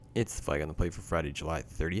It's the Flag on the Play for Friday, July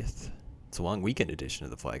 30th. It's a long weekend edition of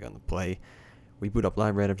the Flag on the Play. We boot up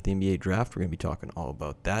live right after the NBA draft. We're going to be talking all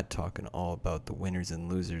about that, talking all about the winners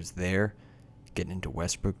and losers there, getting into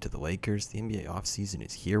Westbrook to the Lakers. The NBA offseason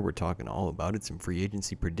is here. We're talking all about it, some free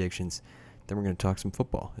agency predictions. Then we're going to talk some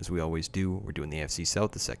football, as we always do. We're doing the AFC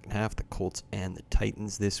South the second half, the Colts and the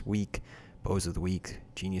Titans this week. Bows of the week,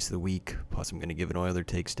 genius of the week. Plus, I'm going to give an Oiler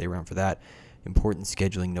take. Stay around for that. Important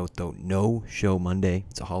scheduling note, though. No show Monday.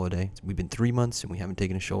 It's a holiday. We've been 3 months, and we haven't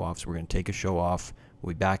taken a show off, so we're going to take a show off.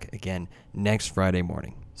 We'll be back again next Friday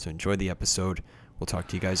morning. So enjoy the episode. We'll talk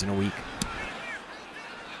to you guys in a week.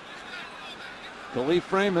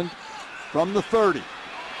 Khalif Raymond from the 30.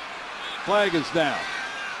 Flag is down.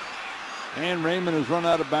 And Raymond has run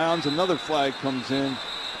out of bounds. Another flag comes in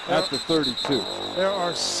at the 32. There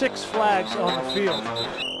are 6 flags on the field.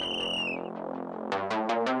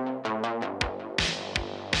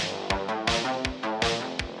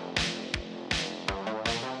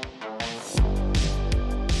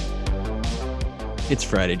 It's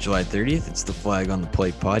Friday, July 30th. It's the Flag on the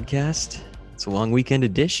Play podcast. It's a long weekend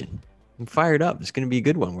edition. I'm fired up. It's going to be a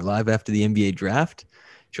good one. We're live after the NBA draft.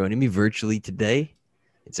 Joining me virtually today,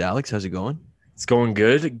 it's Alex. How's it going? It's going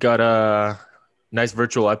good. Got a nice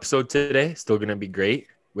virtual episode today. Still going to be great.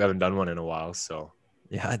 We haven't done one in a while, so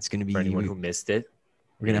Yeah, it's going to be. for anyone who missed it,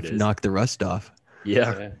 We're going to have to knock the rust off.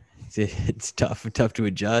 Yeah. It's tough to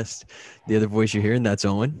adjust. The other voice you're hearing, that's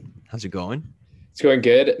Owen. How's it going? It's going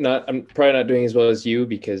good. I'm probably not doing as well as you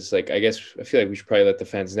because, I feel like we should probably let the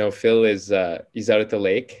fans know. Phil is he's out at the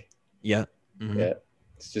lake. Yeah. Mm-hmm. Yeah,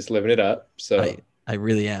 it's just living it up. So I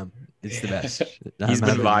really am. It's the best. He's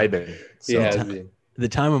been vibing. So The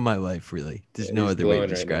time of my life, really. There's no other way to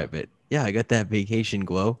describe it. Yeah, I got that vacation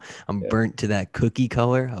glow. I'm burnt to that cookie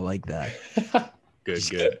color. I like that.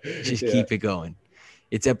 Good. Just keep it going.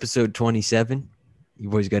 It's episode 27. You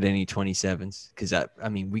boys got any 27s? Because,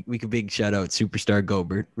 we could big shout out Superstar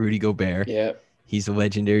Gobert, Rudy Gobert. Yeah. He's a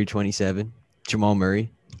legendary 27. Jamal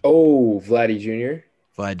Murray. Oh, Vladdy Jr.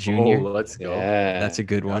 Vlad Jr. Oh, let's go. Yeah. That's a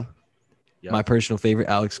good one. Yeah. My personal favorite,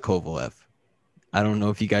 Alex Kovalev. I don't know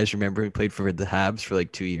if you guys remember. He played for the Habs for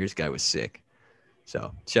like 2 years. Guy was sick.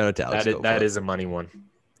 So shout out to Alex Kovalev. That is a money one.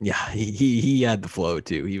 Yeah, he had the flow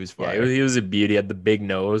too. He was fire. Yeah, he was a beauty. He had the big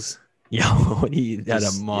nose. Yeah, he had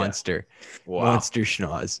a monster. Yeah. Wow. Monster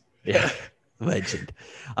schnoz. Yeah. Legend.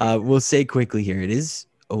 We'll say quickly here, it is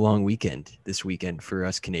a long weekend this weekend for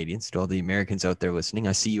us Canadians, to all the Americans out there listening.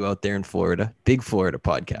 I see you out there in Florida. Big Florida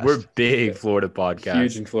podcast. We're big Florida podcast.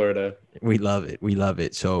 Huge in Florida. We love it. We love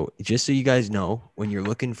it. So just so you guys know, when you're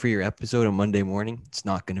looking for your episode on Monday morning, it's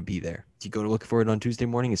not going to be there. If you go to look for it on Tuesday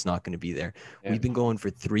morning, it's not going to be there. Yeah. We've been going for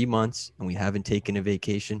 3 months and we haven't taken a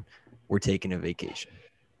vacation. We're taking a vacation.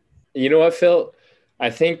 You know what, Phil? I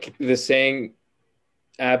think the saying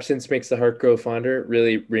absence makes the heart grow fonder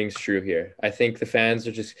really rings true here. I think the fans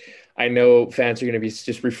are I know fans are going to be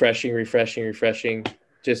just refreshing,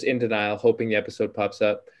 just in denial, hoping the episode pops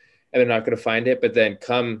up and they're not going to find it. But then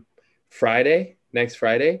come next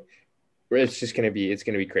Friday, it's going to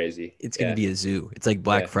be crazy. It's going to be a zoo. It's like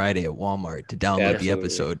Black Friday at Walmart to download the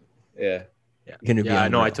episode. Yeah. Yeah,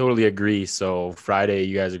 no, I totally agree. So Friday,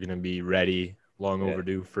 you guys are going to be ready. Long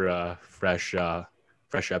overdue for a fresh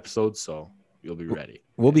episode, so you'll be ready.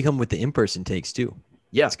 We'll be coming with the in-person takes too.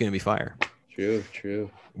 Yeah, it's going to be fire. True.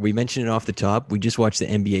 We mentioned it off the top. We just watched the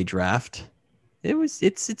NBA draft.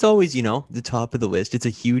 It's always, the top of the list. It's a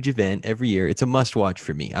huge event every year. It's a must-watch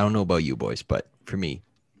for me. I don't know about you boys, but for me,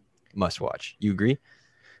 must-watch. You agree?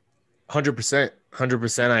 100%.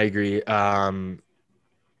 I agree.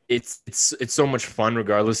 It's so much fun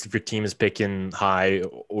regardless if your team is picking high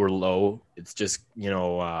or low. It's just,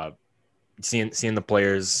 seeing the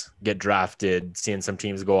players get drafted, seeing some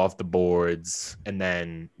teams go off the boards, and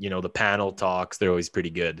then, the panel talks, they're always pretty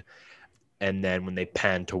good. And then when they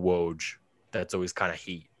pan to Woj, that's always kind of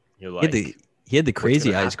heat. You're like, he had the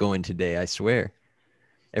crazy eyes going today, I swear.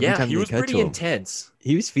 Every time he was pretty intense.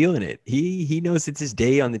 He was feeling it. He knows it's his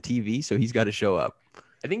day on the TV, so he's got to show up.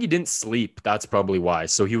 I think he didn't sleep. That's probably why.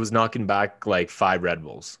 So he was knocking back like 5 Red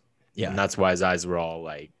Bulls. Yeah. And that's why his eyes were all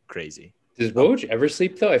like crazy. Does Woj ever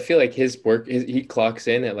sleep though? I feel like he clocks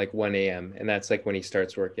in at like 1 a.m. and that's like when he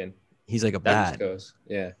starts working. He's like a bat.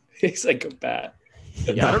 Yeah. He's like a bat.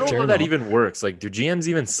 Yeah, I don't know how that even works. Like, do GMs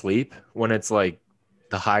even sleep when it's like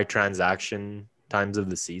the high transaction times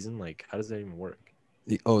of the season? Like, how does that even work?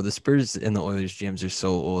 The Spurs and the Oilers GMs are so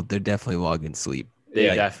old. They're definitely logging sleep. They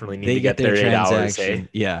definitely need to get their 8 hours.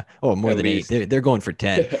 Yeah. Oh, more than 8. They're going for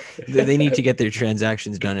 10. They need to get their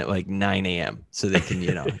transactions done at like 9 a.m. so they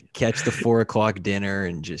can, catch the 4 o'clock dinner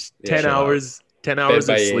and just 10 hours. 10 hours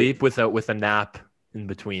of sleep with a nap in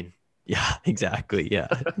between. Yeah, exactly. Yeah.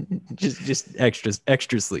 just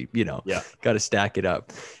extra sleep, Yeah. got to stack it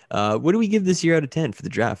up. What do we give this year out of 10 for the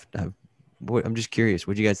draft? I'm just curious.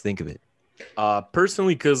 What do you guys think of it?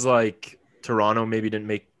 Personally, because like Toronto maybe didn't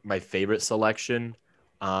make my favorite selection.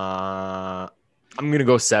 I'm gonna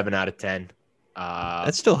go 7 out of 10.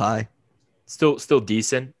 That's still high. Still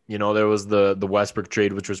decent. There was the Westbrook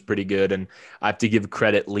trade, which was pretty good, and I have to give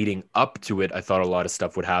credit leading up to it. I thought a lot of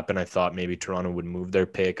stuff would happen. I thought maybe Toronto would move their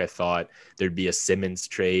pick. I thought there'd be a Simmons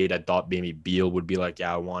trade. I thought maybe Beal would be like,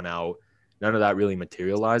 yeah, I want out. None of that really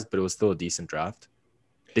materialized, but it was still a decent draft.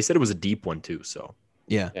 They said it was a deep one too, so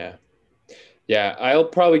Yeah. I'll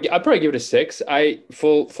probably give it a 6. I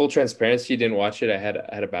full transparency, didn't watch it. I had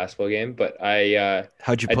a basketball game, but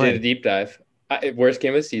How'd you I play? did a deep dive. Worst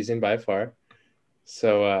game of the season by far.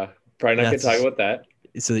 So probably not gonna talk about that.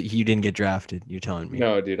 So that you didn't get drafted, you're telling me?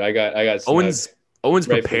 No, dude, I got Owen's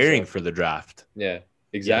Rightfully preparing so. for the draft. Yeah,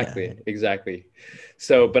 exactly.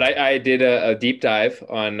 So, but I did a deep dive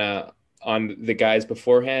on the guys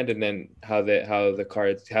beforehand, and then how the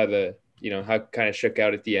cards, how kind of shook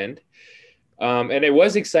out at the end. And it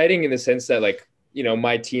was exciting in the sense that, like,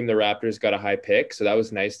 my team, the Raptors, got a high pick, so that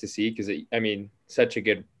was nice to see because such a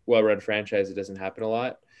good, well-run franchise, it doesn't happen a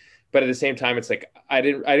lot. But at the same time, it's like I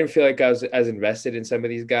didn't feel like I was as invested in some of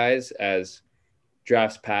these guys as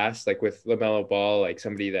drafts past, like with LaMelo Ball, like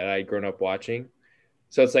somebody that I'd grown up watching.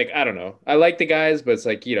 So it's like, I don't know. I like the guys, but it's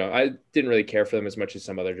like, I didn't really care for them as much as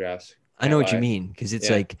some other drafts. I know what you mean, because it's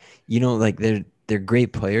like, like they're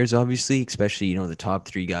great players, obviously, especially, the top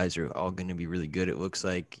 3 guys are all going to be really good. It looks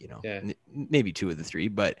like, maybe 2 of the 3,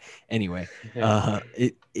 but anyway,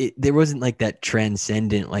 there wasn't like that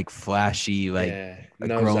transcendent, like flashy, like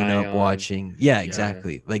grown up watching. Yeah,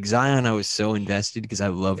 exactly. Like Zion, I was so invested because I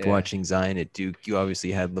loved watching Zion at Duke. You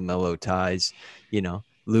obviously had LaMelo ties,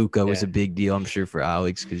 Luka was a big deal, I'm sure, for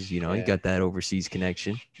Alex because, he got that overseas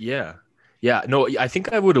connection. Yeah. No, I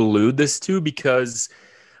think I would allude this to because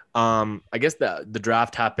I guess the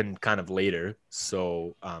draft happened kind of later.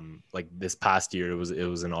 So like this past year, it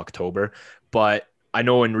was in October. But I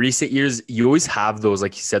know in recent years, you always have those,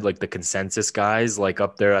 like you said, like the consensus guys, like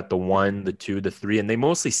up there at the 1, the 2, the 3, and they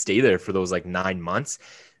mostly stay there for those like 9 months.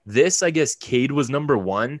 This, I guess, Cade was number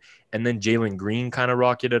 1, and then Jalen Green kind of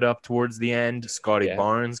rocketed up towards the end. Scotty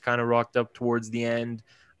Barnes kind of rocked up towards the end.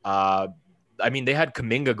 They had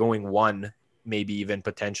Kuminga going 1, maybe even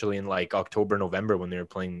potentially in like October, November when they were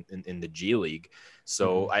playing in the G League.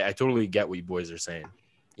 So I totally get what you boys are saying.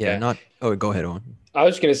 Yeah. Go ahead, Owen. I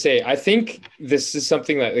was going to say, I think this is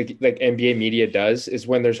something that like NBA media does is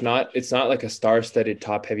when it's not like a star-studded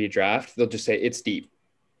top-heavy draft. They'll just say it's deep.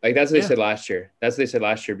 Like that's what they said last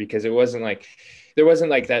year. Because it wasn't like there wasn't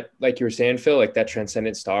like that, like you were saying, Phil, like that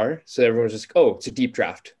transcendent star. So everyone was just, it's a deep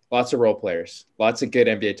draft. Lots of role players, lots of good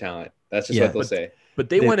NBA talent. That's just what they'll say. But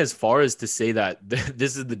they went as far as to say that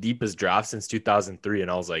this is the deepest draft since 2003. And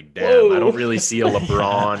I was like, damn, I don't really see a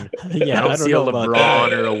LeBron. I don't see a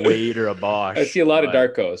LeBron or a Wade or a Bosh. I see a lot of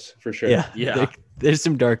Darkos for sure. Yeah. There's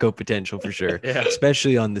some Darko potential for sure,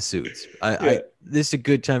 especially on the suits. This is a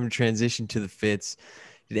good time to transition to the fits.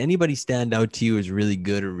 Did anybody stand out to you as really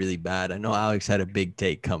good or really bad? I know Alex had a big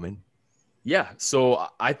take coming. Yeah, so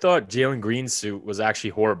I thought Jalen Green's suit was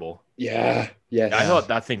actually horrible. Yeah. I thought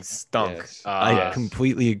that thing stunk. Yes. I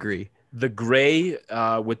completely agree. The gray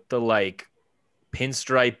with the like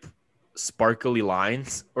pinstripe sparkly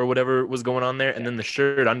lines or whatever was going on there, and then the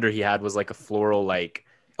shirt under he had was like a floral like.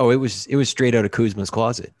 Oh, it was straight out of Kuzma's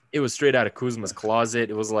closet. It was straight out of Kuzma's closet.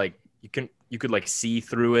 It was like you could like see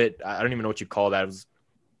through it. I don't even know what you call that. It was,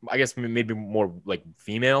 I guess, maybe more like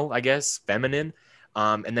female, I guess, feminine.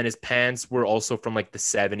 And then his pants were also from like the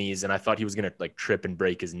 70s, and I thought he was gonna like trip and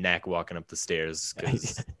break his neck walking up the stairs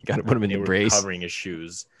because you gotta put him in the brace, covering his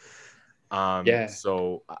shoes.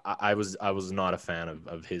 So I was not a fan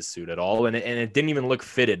of his suit at all, and it didn't even look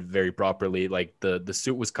fitted very properly. Like the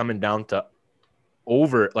suit was coming down to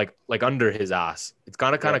over like under his ass. It's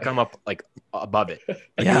kind of come up like above it.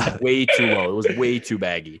 Like, it was way too low. It was way too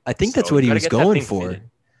baggy. I think that's what he was going for. Fitted.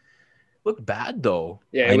 Looked bad though.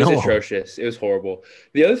 Yeah, it was atrocious. It was horrible.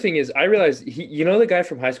 The other thing is, I realized the guy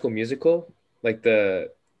from High School Musical, like you're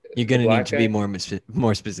gonna need to be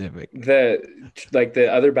more specific. The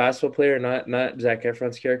other basketball player, not Zac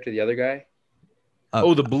Efron's character, the other guy.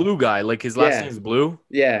 The blue guy, like his last name is Blue.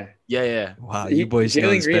 Yeah. Wow, you boys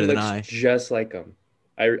know this better than I. Just like him.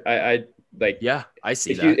 I like. Yeah, I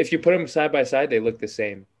see that. If you put them side by side, they look the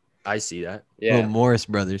same. I see that. Yeah. Little Morris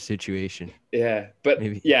Brothers situation. Yeah. But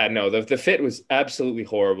maybe. Yeah, no, the fit was absolutely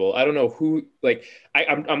horrible. I don't know who, like,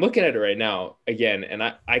 I'm looking at it right now again, and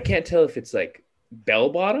I can't tell if it's like bell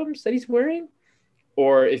bottoms that he's wearing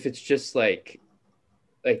or if it's just like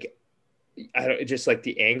I don't just like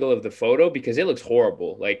the angle of the photo because it looks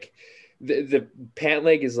horrible. Like the pant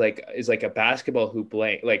leg is like a basketball hoop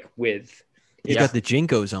length, like width. He's got the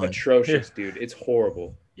Jinkos on. Atrocious, dude. It's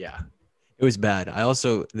horrible. Yeah. It was bad.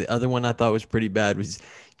 The other one I thought was pretty bad was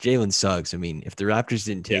Jalen Suggs. I mean, if the Raptors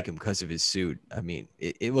didn't take him because of his suit, I mean,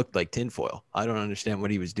 it looked like tinfoil. I don't understand what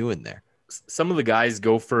he was doing there. Some of the guys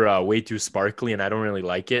go for way too sparkly, and I don't really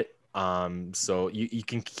like it. So you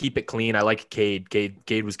can keep it clean. I like Cade.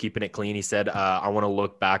 Cade was keeping it clean. He said, I want to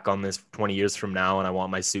look back on this 20 years from now, and I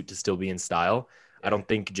want my suit to still be in style. I don't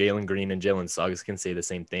think Jalen Green and Jalen Suggs can say the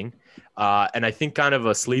same thing. And I think kind of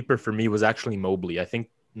a sleeper for me was actually Mobley. I think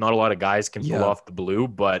not a lot of guys can pull off the blue,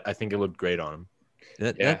 but I think it looked great on him.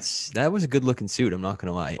 That was a good looking suit. I'm not going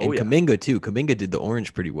to lie. And yeah. Kuminga too. Kuminga did the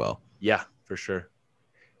orange pretty well. Yeah, for sure.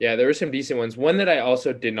 Yeah, there were some decent ones. One that I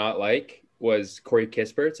also did not like was Corey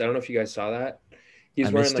Kispert's. I don't know if you guys saw that.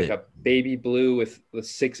 He's wearing like a baby blue with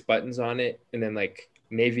 6 buttons on it and then like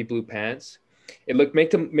navy blue pants. It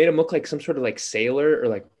made him look like some sort of like sailor or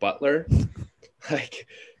like butler. Like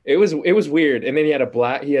it was weird. And then he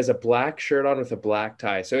has a black shirt on with a black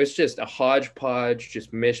tie. So it's just a hodgepodge,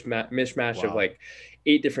 just mishmash of like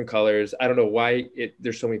 8 different colors. I don't know why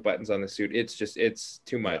there's so many buttons on the suit. It's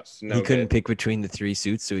too much. He couldn't pick between the 3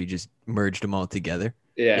 suits, so he just merged them all together.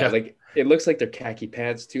 Yeah, like it looks like they're khaki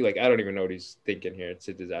pants too. Like I don't even know what he's thinking here. It's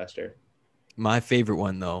a disaster. My favorite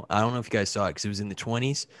one though, I don't know if you guys saw it because it was in the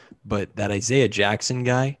 20s, but that Isaiah Jackson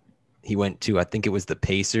guy, he went to, I think it was the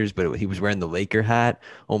Pacers, but he was wearing the Laker hat.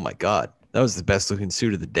 Oh my God. That was the best looking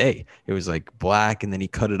suit of the day. It was like black and then he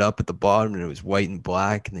cut it up at the bottom and it was white and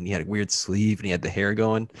black. And then he had a weird sleeve and he had the hair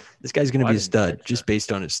going. This guy's going to be a stud just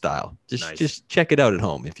based on his style. Just check it out at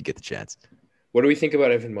home if you get the chance. What do we think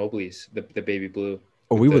about Evan Mobley's, the baby blue?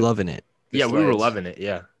 Oh, we were loving it. Yeah, we were loving it.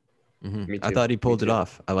 Yeah. Mm-hmm. I thought he pulled it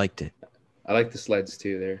off. I liked it. I like the sleds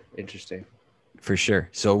too. They're interesting. For sure.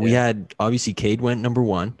 So we had, obviously, Cade went number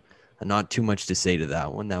 1. Not too much to say to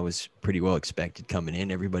that one. That was pretty well expected coming in.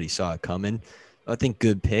 Everybody saw it coming. I think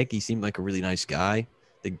good pick. He seemed like a really nice guy.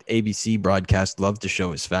 The ABC broadcast loved to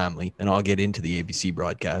show his family, and I'll get into the ABC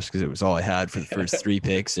broadcast because it was all I had for the first 3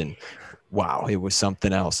 picks, and wow, it was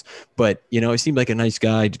something else. But, he seemed like a nice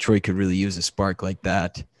guy. Detroit could really use a spark like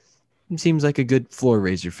that. He seems like a good floor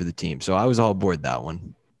raiser for the team. So I was all aboard that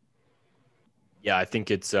one. Yeah, I think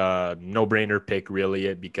it's a no-brainer pick,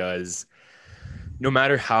 really, because no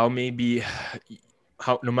matter how much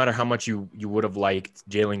you would have liked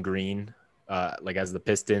Jalen Green, like as the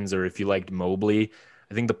Pistons, or if you liked Mobley,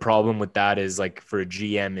 I think the problem with that is like for a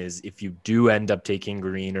GM is if you do end up taking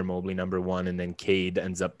Green or Mobley number 1, and then Cade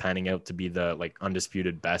ends up panning out to be the like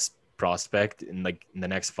undisputed best prospect in the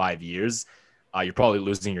next 5 years, you're probably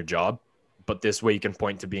losing your job. But this way you can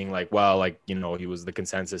point to being like, well, like, he was the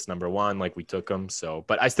consensus number 1, like we took him. So,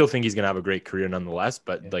 but I still think he's going to have a great career nonetheless,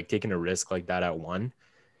 but like taking a risk like that at 1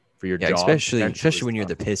 for your job. Especially when you're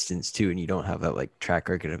the Pistons too, and you don't have that like track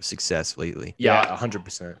record of success lately. Yeah,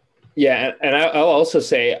 100%. Yeah, and I'll also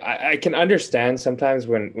say I can understand sometimes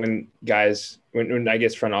when guys, when I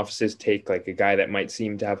guess front offices take like a guy that might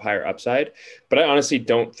seem to have higher upside, but I honestly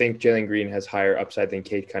don't think Jalen Green has higher upside than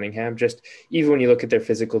Cade Cunningham. Just even when you look at their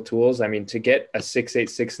physical tools, I mean, to get a 6'8",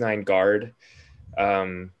 6'9" guard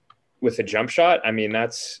with a jump shot, I mean,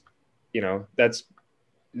 that's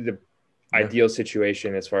the ideal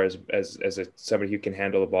situation as far as somebody who can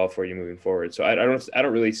handle the ball for you moving forward. So I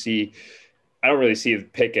don't really see the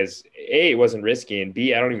pick as A, it wasn't risky, and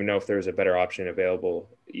B, I don't even know if there was a better option available.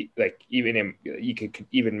 Like you could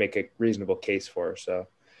even make a reasonable case for. So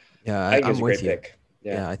yeah, I think I'm with you. Pick.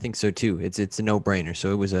 Yeah, I think so too. It's a no-brainer.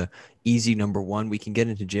 So it was a easy number 1. We can get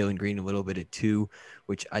into Jalen Green a little bit at 2,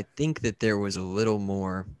 which I think that there was a little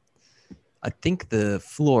more. I think the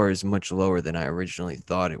floor is much lower than I originally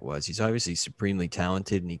thought it was. He's obviously supremely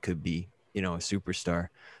talented, and he could be, a superstar.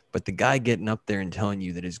 But the guy getting up there and telling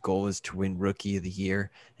you that his goal is to win Rookie of the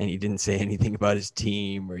Year, and he didn't say anything about his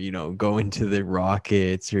team or, go into the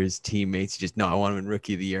Rockets or his teammates. He just, no, I want to win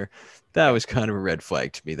Rookie of the Year. That was kind of a red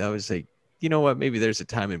flag to me. That was like, you know what? Maybe there's a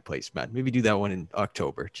time and place, man. Maybe do that one in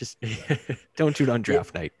October. Just don't do it on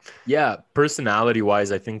draft night. Yeah,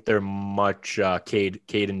 personality-wise, I think they're much Cade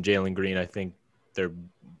and Jalen Green. I think they're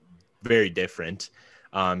very different.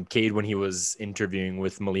 Cade, when he was interviewing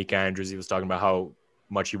with Malik Andrews, he was talking about how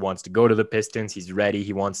much he wants to go to the Pistons. He's ready.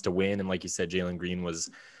 He wants to win. And like you said, Jalen Green was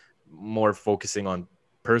more focusing on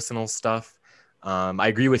personal stuff. I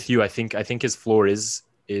agree with you. I think his floor is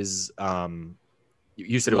you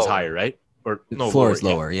said it was higher, right? Or no, floor is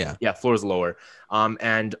lower. Yeah. Yeah. Floor is lower.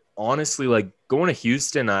 And honestly, like going to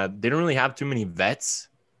Houston, they don't really have too many vets.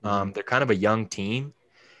 They're kind of a young team.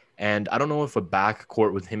 And I don't know if a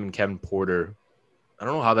backcourt with him and Kevin Porter, I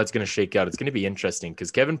don't know how that's going to shake out. It's going to be interesting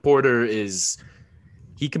because Kevin Porter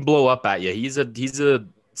he can blow up at you. He's a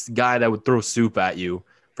guy that would throw soup at you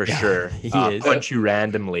for sure. He is. Punch you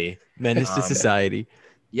randomly. Menace to society.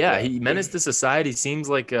 Yeah, he menace to society. Seems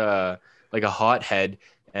like a hothead.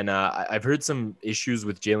 And I've heard some issues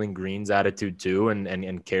with Jalen Green's attitude too,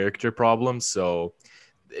 and character problems. So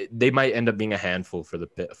they might end up being a handful for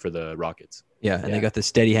the Rockets. Yeah, and they got the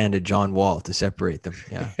steady-handed John Wall to separate them.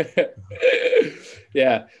 Yeah.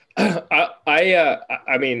 Yeah.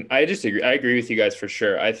 I mean, I just agree. I agree with you guys for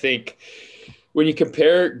sure. I think when you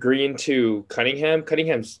compare Green to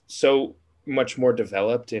Cunningham's so much more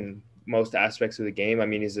developed in most aspects of the game. I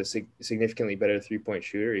mean, he's a significantly better 3-point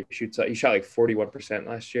shooter. He shot like 41%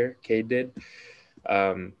 last year. Cade did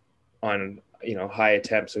on high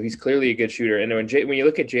attempts. So he's clearly a good shooter. And when you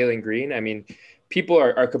look at Jalen Green, I mean, people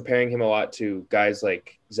are comparing him a lot to guys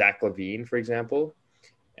like Zach LaVine, for example.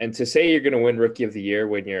 And to say you're going to win Rookie of the Year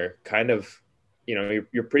when you're kind of,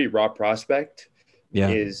 you're pretty raw prospect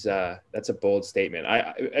is that's a bold statement.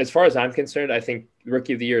 As far as I'm concerned, I think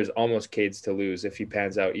Rookie of the Year is almost Cade's to lose if he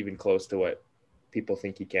pans out even close to what people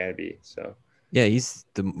think he can be. So yeah, he's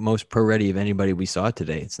the most pro ready of anybody we saw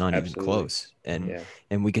today. It's not Absolutely. even close.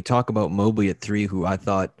 And we could talk about Mobley at 3, who I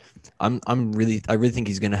thought I really think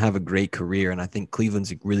he's going to have a great career. And I think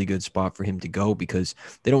Cleveland's a really good spot for him to go because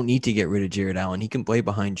they don't need to get rid of Jared Allen. He can play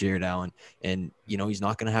behind Jared Allen, and he's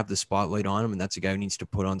not going to have the spotlight on him. And that's a guy who needs to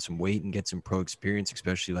put on some weight and get some pro experience,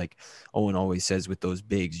 especially like Owen always says with those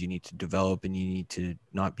bigs, you need to develop and you need to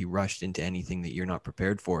not be rushed into anything that you're not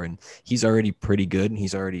prepared for. And he's already pretty good and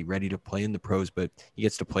he's already ready to play in the pros, but he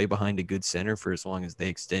gets to play behind a good center for as long as they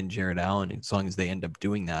extend Jared Allen, as long as they end up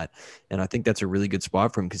doing that. And I think that's a really good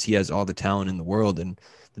spot for him because he has all the talent in the world and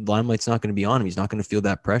the limelight's not going to be on him. He's not going to feel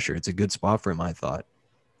that pressure. It's a good spot for him, I thought.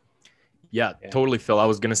 Yeah, totally, Phil. I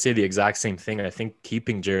was going to say the exact same thing. I think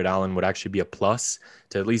keeping Jared Allen would actually be a plus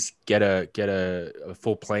to at least get a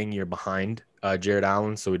full playing year behind Jared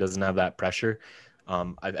Allen so he doesn't have that pressure.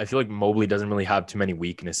 I feel like Mobley doesn't really have too many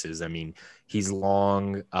weaknesses. I mean, he's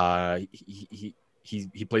long.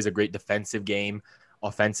 He plays a great defensive game.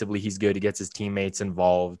 Offensively, he's good. He gets his teammates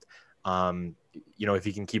involved. If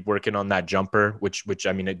he can keep working on that jumper, which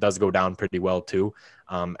I mean, it does go down pretty well too.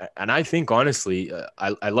 And I think honestly,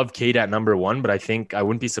 I love Cade at number 1, but I think I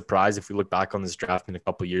wouldn't be surprised if we look back on this draft in a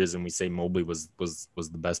couple of years and we say Mobley was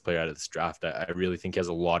the best player out of this draft. I really think he has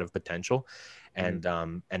a lot of potential. And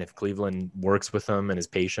if Cleveland works with him and is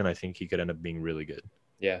patient, I think he could end up being really good.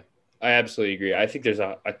 Yeah, I absolutely agree. I think there's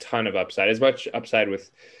a ton of upside, as much upside with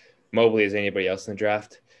Mobley as anybody else in the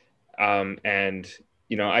draft.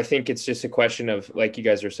 I think it's just a question of, like you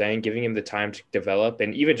guys are saying, giving him the time to develop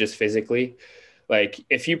and even just physically. Like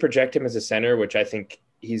if you project him as a center, which I think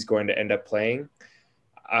he's going to end up playing,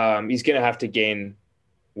 he's going to have to gain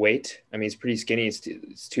weight. I mean, he's pretty skinny. He's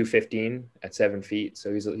 215 at 7 feet.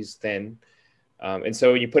 So he's thin. And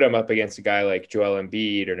so you put him up against a guy like Joel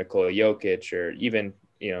Embiid or Nikola Jokic or even,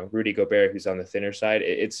 Rudy Gobert, who's on the thinner side,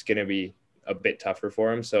 it's going to be a bit tougher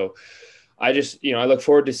for him. So I just, I look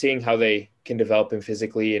forward to seeing how they can develop him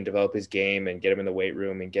physically and develop his game and get him in the weight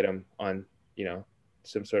room and get him on,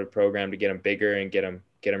 some sort of program to get him bigger and get him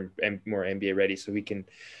more NBA ready so he can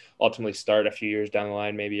ultimately start a few years down the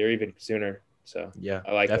line, maybe, or even sooner. So yeah,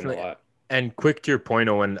 I like definitely him a lot. And quick to your point,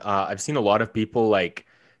 Owen, I've seen a lot of people like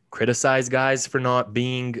criticize guys for not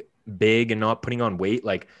being big and not putting on weight.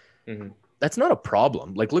 Like that's not a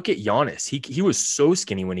problem. Like look at Giannis. He was so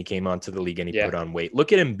skinny when he came onto the league and he put on weight.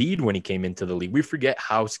 Look at Embiid when he came into the league. We forget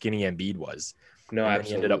how skinny Embiid was. No, and absolutely.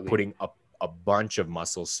 He ended up putting up a bunch of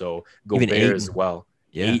muscle. So Gobert as well.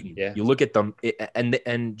 Yeah. Yeah. You look at them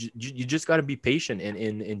and you just got to be patient.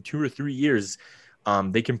 In 2 or 3 years,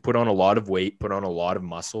 they can put on a lot of weight, put on a lot of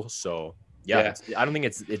muscle. So yeah. I don't think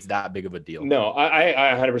it's that big of a deal. No,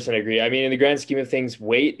 I 100% agree. I mean, in the grand scheme of things,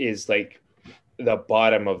 weight is like the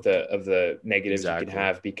bottom of the negatives you can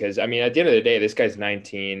have, because I mean, at the end of the day, this guy's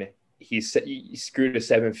 19. He screwed to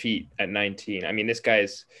 7 feet at 19. I mean, this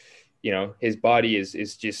guy's, his body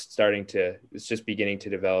is just it's just beginning to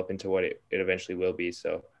develop into what it eventually will be.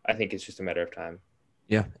 So I think it's just a matter of time.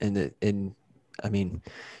 Yeah. And I mean,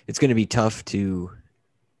 it's going to be tough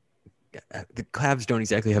the Cavs don't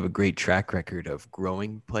exactly have a great track record of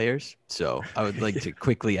growing players. So I would like to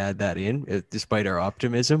quickly add that in, despite our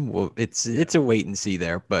optimism. Well, it's a wait and see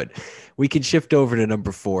there, but we can shift over to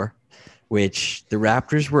number 4, which the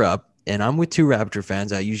Raptors were up. And I'm with 2 Raptor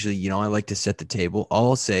fans. I usually, I like to set the table.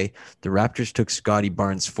 I'll say the Raptors took Scotty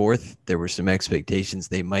Barnes 4th. There were some expectations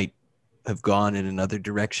they might have gone in another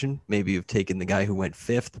direction. Maybe have taken the guy who went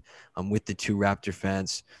fifth. I'm with the two Raptor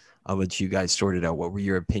fans. I'll let you guys sort it out. What were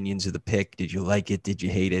your opinions of the pick? Did you like it? Did you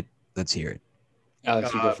hate it? Let's hear it.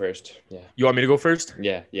 Alex, you go first. Yeah. You want me to go first?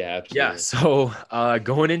 Yeah, absolutely. Yeah. So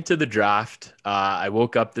going into the draft, I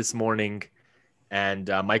woke up this morning and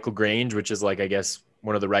Michael Grange, which is like, I guess,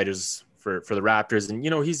 one of the writers for the Raptors. And,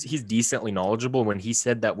 he's decently knowledgeable. When he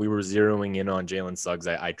said that we were zeroing in on Jalen Suggs,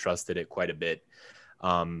 I trusted it quite a bit.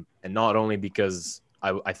 And not only because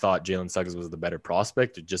I thought Jalen Suggs was the better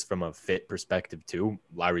prospect, just from a fit perspective too.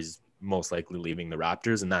 Lowry's most likely leaving the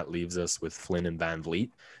Raptors, and that leaves us with Flynn and Van Vliet.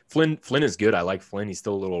 Flynn is good. I like Flynn. He's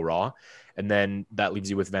still a little raw. And then that leaves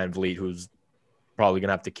you with Van Vliet, who's probably going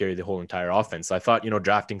to have to carry the whole entire offense. So I thought,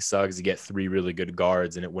 drafting Suggs, you get 3 really good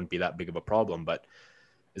guards, and it wouldn't be that big of a problem. But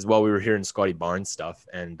as well, we were hearing Scotty Barnes stuff,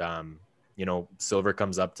 and Silver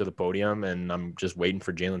comes up to the podium, and I'm just waiting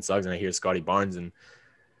for Jalen Suggs, and I hear Scotty Barnes, and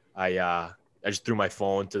I just threw my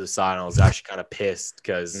phone to the side, and I was actually kind of pissed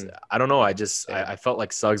because I don't know. I felt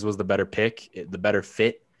like Suggs was the better pick, the better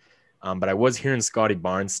fit. But I was hearing Scotty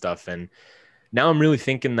Barnes stuff, and now I'm really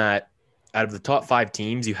thinking that out of the top 5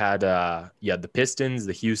 teams, you had the Pistons,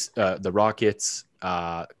 the Rockets,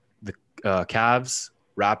 the Cavs,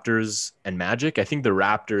 Raptors, and Magic. I think the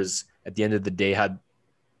Raptors at the end of the day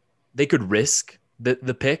they could risk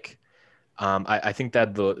the pick. I think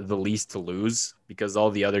that the least to lose because all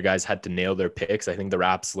the other guys had to nail their picks. I think the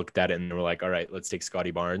Raps looked at it and were like, all right, let's take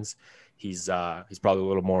Scotty Barnes. He's probably a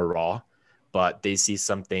little more raw, but they see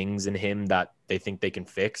some things in him that they think they can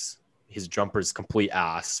fix. His jumper's complete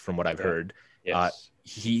ass from what I've heard. Yes.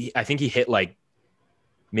 I think he hit like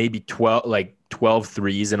maybe 12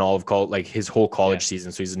 threes in all of his whole college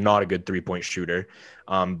season. So he's not a good 3-point shooter.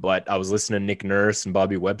 But I was listening to Nick Nurse and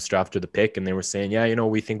Bobby Webster after the pick, and they were saying,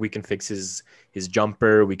 we think we can fix his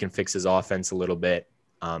jumper. We can fix his offense a little bit.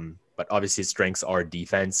 But obviously his strengths are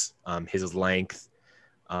defense, his length,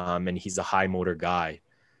 and he's a high motor guy.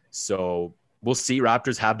 So we'll see.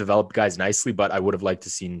 Raptors have developed guys nicely, but I would have liked to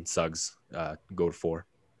seen Suggs go to 4.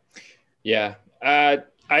 Yeah. I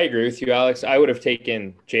agree with you, Alex. I would have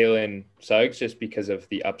taken Jalen Suggs just because of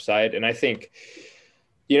the upside. And I think,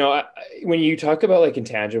 when you talk about like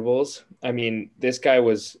intangibles, I mean, this guy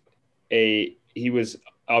he was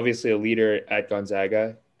obviously a leader at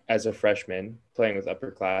Gonzaga as a freshman playing with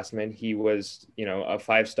upperclassmen. He was, a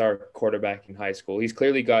 5-star quarterback in high school. He's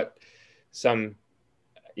clearly got some,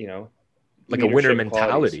 like a winner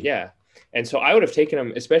mentality. Qualities. Yeah. And so I would have taken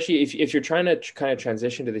him, especially if you're trying to kind of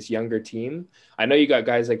transition to this younger team. I know you got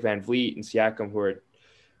guys like Van Vliet and Siakam who are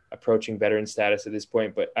approaching veteran status at this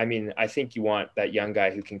point, but I mean, I think you want that young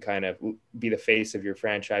guy who can kind of be the face of your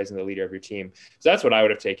franchise and the leader of your team. So that's what I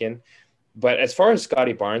would have taken. But as far as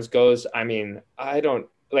Scotty Barnes goes, I mean,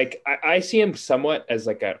 I see him somewhat as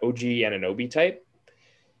like an OG Anunoby type,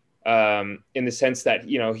 in the sense that,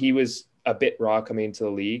 he was a bit raw coming into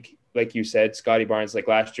the league. Like you said, Scotty Barnes, like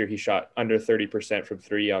last year, he shot under 30% from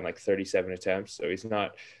 3 on like 37 attempts. So he's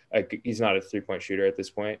not a 3-point shooter at this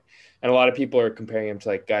point. And a lot of people are comparing him to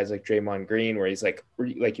like guys like Draymond Green, where he's like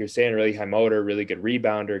you're saying, really high motor, really good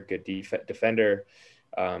rebounder, good defender,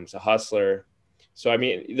 he's a hustler. So, I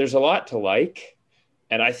mean, there's a lot to like.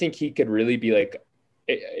 And I think he could really be like,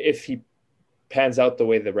 if he pans out the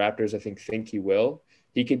way the Raptors, I think he will,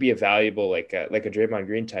 he could be a valuable, like a Draymond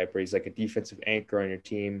Green type, where he's like a defensive anchor on your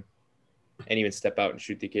team and even step out and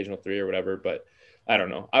shoot the occasional 3 or whatever. But I don't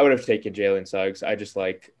know. I would have taken Jalen Suggs. I just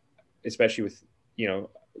like, especially with,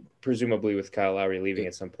 presumably with Kyle Lowry leaving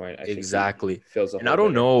at some point. I exactly. think feels and I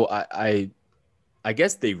don't know. I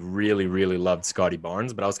guess they really, really loved Scotty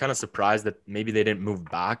Barnes, but I was kind of surprised that maybe they didn't move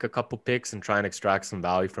back a couple picks and try and extract some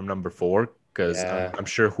value from number 4. Because I'm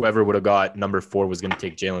sure whoever would have got number 4 was going to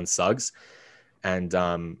take Jalen Suggs. And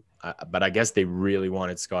but I guess they really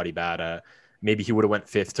wanted Scotty bad. Maybe he would have went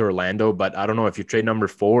 5th to Orlando, but I don't know if you trade number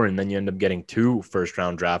 4 and then you end up getting 2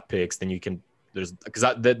 first-round draft picks, then you can.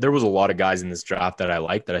 There was a lot of guys in this draft that I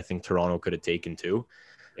liked that I think Toronto could have taken too.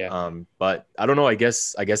 Yeah. But I don't know. I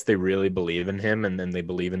guess they really believe in him, and then they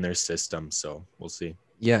believe in their system. So we'll see.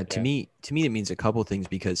 Yeah. To me, it means a couple things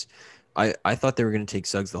because I thought they were going to take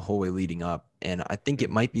Suggs the whole way leading up, and I think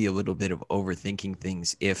it might be a little bit of overthinking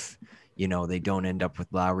things if they don't end up with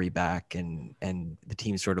Lowry back and the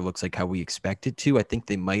team sort of looks like how we expect it to. I think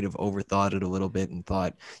they might have overthought it a little bit and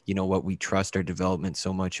thought, we trust our development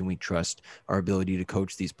so much and we trust our ability to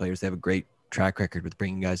coach these players. They have a great track record with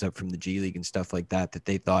bringing guys up from the G League and stuff like that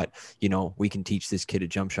they thought, we can teach this kid a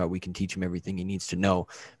jump shot. We can teach him everything he needs to know.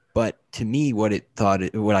 But to me, what I thought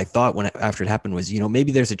after it happened was,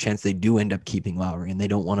 maybe there's a chance they do end up keeping Lowry and they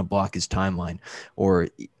don't want to block his timeline. Or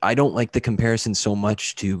I don't like the comparison so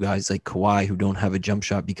much to guys like Kawhi who don't have a jump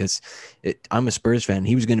shot because I'm a Spurs fan.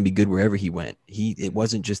 He was going to be good wherever he went. It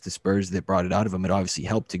wasn't just the Spurs that brought it out of him. It obviously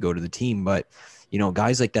helped to go to the team, but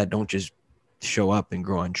guys like that don't just show up and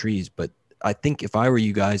grow on trees. But I think if I were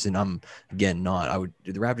you guys, and I'm again not,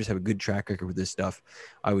 the Raptors have a good track record with this stuff.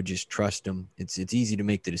 I would just trust them. It's easy to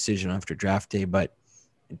make the decision after draft day, but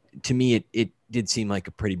to me, it did seem like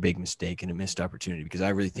a pretty big mistake and a missed opportunity because I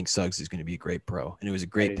really think Suggs is going to be a great pro, and it was a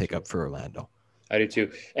great pickup for Orlando. I do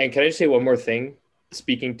too. And can I just say one more thing?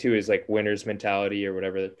 Speaking to his like winner's mentality or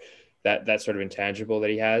whatever, that sort of intangible that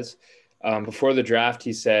he has. Before the draft,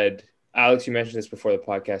 he said, Alex, you mentioned this before the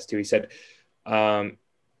podcast too. He said,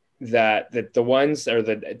 that the ones or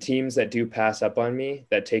the teams that do pass up on me,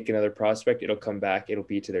 that take another prospect, it'll come back. It'll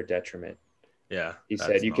be to their detriment. Yeah. He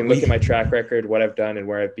said, you can look at my track record, what I've done and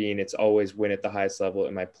where I've been. It's always win at the highest level,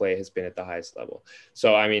 and my play has been at the highest level.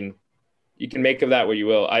 So, I mean, you can make of that what you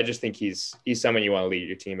will. I just think he's someone you want to lead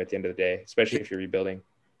your team at the end of the day, especially if you're rebuilding.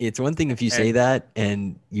 It's one thing if you say that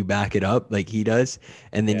and you back it up like he does,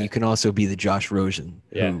 and then you can also be the Josh Rosen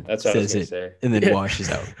who that's what says I it was say. and then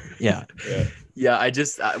washes out. Yeah. Yeah,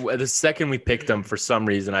 the second we picked him, for some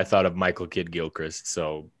reason, I thought of Michael Kidd-Gilchrist.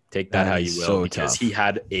 So take that how you will, because he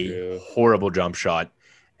had a horrible jump shot.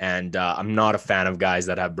 And I'm not a fan of guys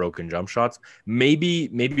that have broken jump shots. Maybe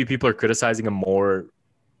people are criticizing him more.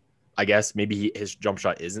 I guess maybe his jump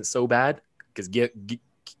shot isn't so bad because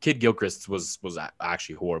Kidd-Gilchrist was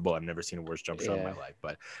actually horrible. I've never seen a worse jump shot in my life.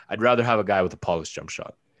 But I'd rather have a guy with a polished jump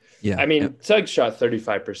shot. Yeah, I mean, Suggs shot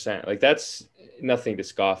 35%. Like, that's nothing to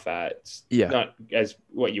scoff at. It's not as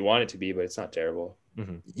what you want it to be, but it's not terrible.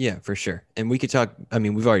 Mm-hmm. Yeah, for sure. And we could talk. I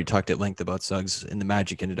mean, we've already talked at length about Suggs, and the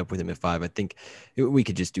Magic ended up with him at 5. I think we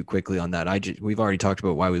could just do quickly on that. We've already talked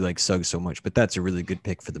about why we like Suggs so much, but that's a really good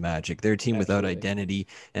pick for the Magic. They're a team without identity,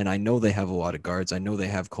 and I know they have a lot of guards. I know they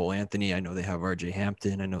have Cole Anthony. I know they have R.J.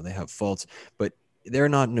 Hampton. I know they have Fultz, but they're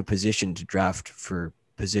not in a position to draft for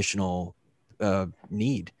positional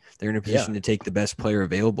need. They're in a position to take the best player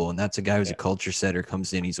available, and that's a guy who's a culture setter,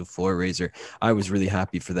 comes in, he's a floor raiser. I was really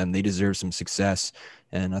happy for them. They deserve some success,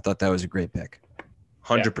 and I thought that was a great pick.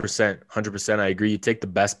 100%. I agree. You take the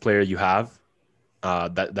best player you have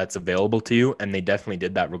that's available to you, and they definitely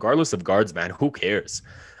did that. Regardless of guards, man, who cares?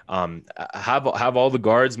 Have all the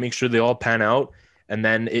guards, make sure they all pan out, and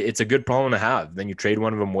then it's a good problem to have. Then you trade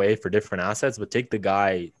one of them away for different assets, but take the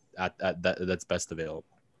guy that's best available.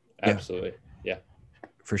 Absolutely. Yeah.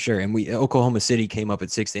 For sure. And Oklahoma City came up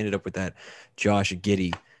at 6. They ended up with that Josh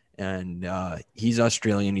Giddey, and he's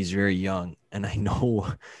Australian. He's very young, and I know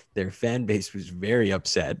their fan base was very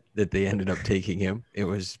upset that they ended up taking him. It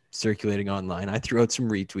was circulating online. I threw out some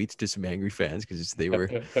retweets to some angry fans because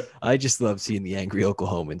I just love seeing the angry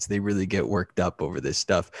Oklahomans. They really get worked up over this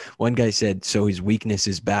stuff. One guy said, so his weakness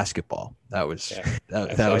is basketball. That was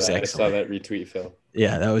excellent. I saw that retweet, Phil.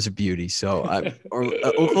 Yeah, that was a beauty. So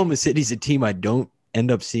Oklahoma City's a team I don't end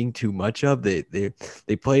up seeing too much of. They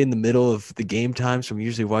play in the middle of the game time, so I'm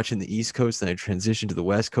usually watching the East Coast, and I transition to the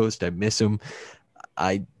West Coast. I miss them.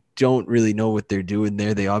 I don't really know what they're doing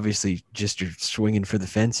there. They obviously just are swinging for the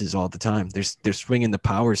fences all the time. They're swinging the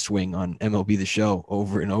power swing on MLB The Show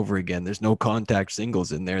over and over again. There's no contact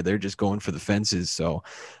singles in there. They're just going for the fences. So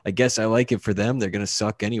I guess I like it for them. They're going to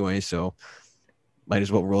suck anyway, so might as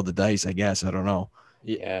well roll the dice, I guess. I don't know.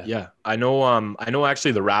 Yeah. I know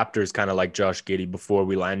actually the Raptors kind of like Josh Giddey before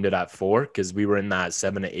we landed at 4 because we were in that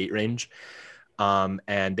 7 to 8 range.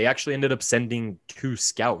 And they actually ended up sending 2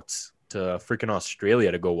 scouts to freaking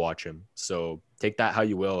Australia to go watch him. So take that how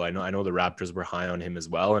you will. I know the Raptors were high on him as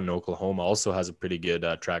well. And Oklahoma also has a pretty good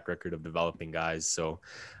track record of developing guys. So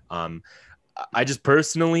I just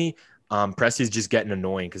personally, Presti's just getting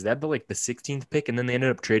annoying because they had the 16th pick and then they ended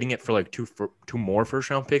up trading it for two more first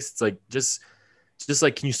round picks. It's like, just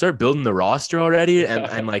like, can you start building the roster already and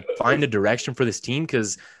find a direction for this team?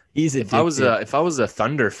 Because if I was a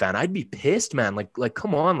Thunder fan, I'd be pissed, man. Like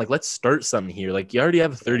come on, let's start something here. You already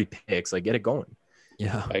have 30 picks, get it going.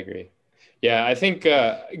 Yeah, I agree. Yeah, I think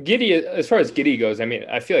Giddey, as far as Giddey goes, I mean,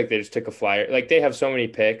 I feel like they just took a flyer. They have so many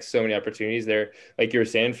picks, so many opportunities there. Like you were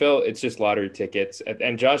saying, Phil, it's just lottery tickets.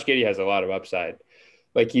 And Josh Giddey has a lot of upside.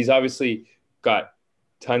 He's obviously got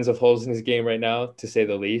tons of holes in his game right now, to say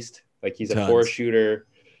the least. He's a 4 shooter.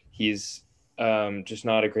 He's just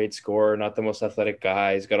not a great scorer, not the most athletic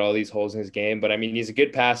guy. He's got all these holes in his game. But, I mean, he's a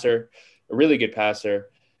good passer, a really good passer.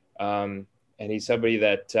 And he's somebody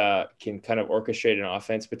that can kind of orchestrate an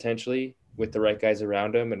offense potentially with the right guys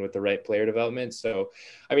around him and with the right player development. So,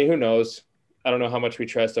 I mean, who knows? I don't know how much we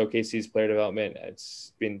trust OKC's player development.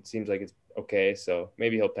 Seems like it's okay, so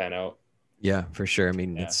maybe he'll pan out. Yeah, for sure. I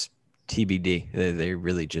mean, Yeah. it's TBD. They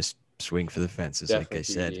really just swing for the fences, Definitely like I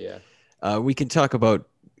said. TBD, We can talk about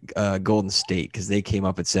Golden State because they came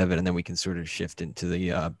up at 7, and then we can sort of shift into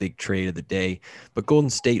the big trade of the day. But Golden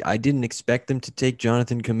State, I didn't expect them to take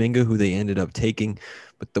Jonathan Kuminga, who they ended up taking.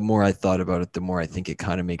 But the more I thought about it, the more I think it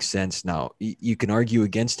kind of makes sense. Now, you can argue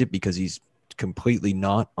against it because he's completely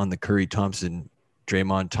not on the Curry Thompson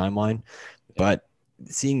Draymond timeline. But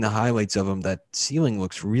seeing the highlights of him, that ceiling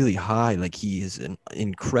looks really high. Like, he is an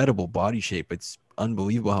incredible body shape. It's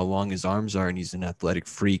unbelievable how long his arms are, and he's an athletic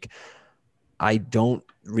freak. I don't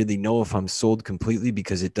really know if I'm sold completely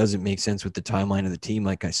because it doesn't make sense with the timeline of the team,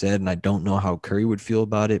 like I said, and I don't know how Curry would feel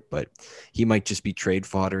about it, but he might just be trade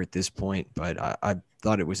fodder at this point. But I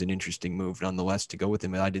thought it was an interesting move nonetheless to go with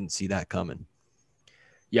him, and I didn't see that coming.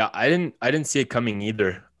 Yeah, I didn't see it coming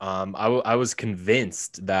either. I was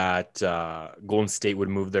convinced that Golden State would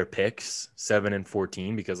move their picks 7 and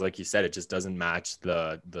 14 because, like you said, it just doesn't match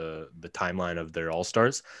the timeline of their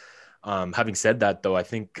All-Stars. Having said that, though, I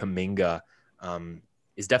think Kuminga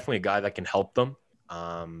is definitely a guy that can help them.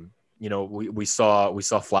 We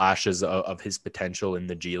saw flashes of his potential in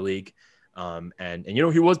the G League. And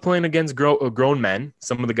he was playing against grown men,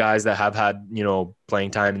 some of the guys that have had,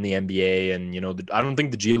 playing time in the NBA. And, I don't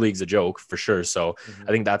think the G League's a joke for sure. So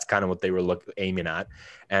I think that's kind of what they were aiming at.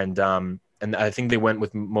 And I think they went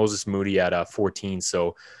with Moses Moody at 14.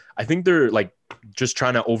 So I think they're just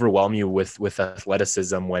trying to overwhelm you with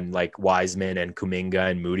athleticism when Wiseman and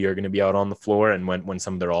Kuminga and Moody are going to be out on the floor, and when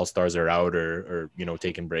some of their all-stars are out or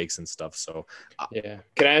taking breaks and stuff. So yeah.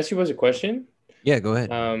 Can I ask you a question? Yeah, go ahead.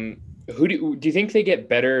 Who do you think they get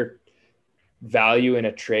better value in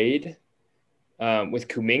a trade with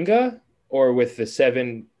Kuminga or with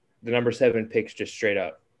the number 7 picks just straight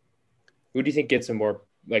up? Who do you think gets some more?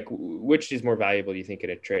 Which is more valuable, do you think,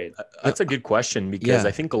 in a trade? That's a good question because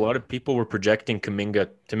I think a lot of people were projecting Kuminga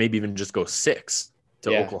to maybe even just go 6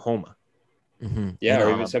 to Oklahoma. Mm-hmm. Yeah, and,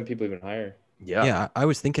 or even some people even higher. Yeah, I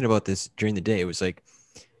was thinking about this during the day. It was like,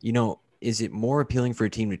 is it more appealing for a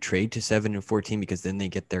team to trade to 7 and 14 because then they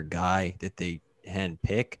get their guy that they hand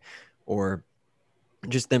pick, or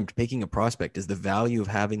just them picking a prospect? Does the value of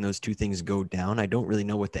having those two things go down? I don't really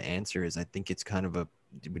know what the answer is. I think it's kind of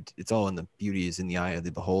it's all in the beauty is in the eye of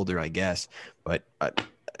the beholder, I guess. But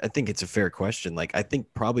I think it's a fair question. I think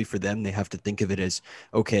probably for them, they have to think of it as,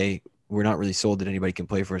 okay, we're not really sold that anybody can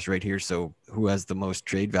play for us right here. So who has the most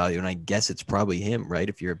trade value? And I guess it's probably him, right?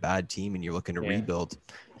 If you're a bad team and you're looking to rebuild,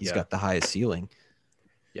 he's got the highest ceiling.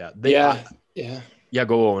 Yeah.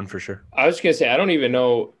 Go Owen for sure. I was going to say, I don't even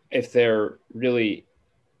know if they're really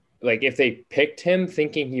if they picked him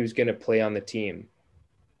thinking he was going to play on the team.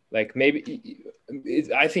 Maybe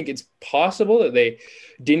I think it's possible that they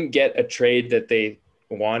didn't get a trade that they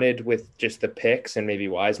wanted with just the picks and maybe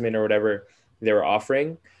Wiseman or whatever they were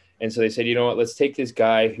offering. And so they said, you know what, let's take this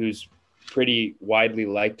guy who's pretty widely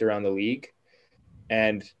liked around the league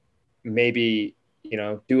and maybe,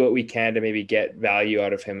 do what we can to maybe get value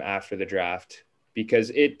out of him after the draft.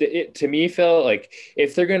 Because it to me felt like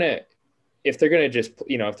if they're going to just,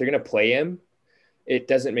 if they're going to play him, it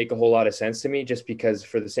doesn't make a whole lot of sense to me just because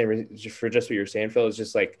for the same reason, for just what you were saying, Phil, it's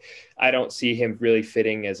just I don't see him really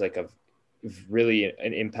fitting as a really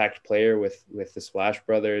an impact player with the Splash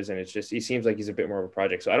Brothers. And it's just, he seems like he's a bit more of a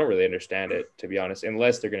project. So I don't really understand it, to be honest,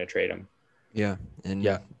 unless they're going to trade him. Yeah. And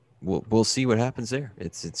we'll see what happens there.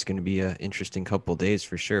 It's going to be an interesting couple of days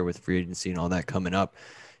for sure with free agency and all that coming up.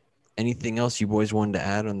 Anything else you boys wanted to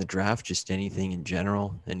add on the draft? Just anything in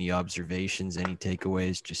general? Any observations, any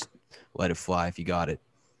takeaways? Just let it fly if you got it.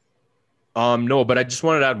 No, but I just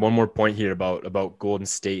wanted to add one more point here about Golden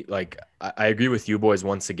State. I agree with you boys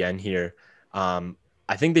once again here.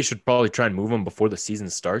 I think they should probably try and move him before the season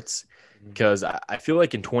starts because I feel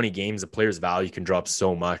like in 20 games, a player's value can drop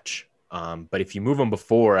so much. But if you move him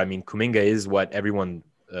before, I mean, Kuminga is what everyone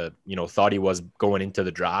thought he was going into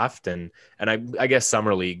the draft, and I guess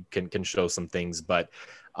Summer League can show some things, but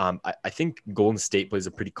I think Golden State plays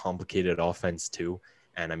a pretty complicated offense too.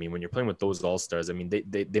 And I mean, when you're playing with those all-stars, I mean,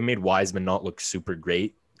 they made Wiseman not look super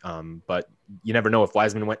great, but you never know. If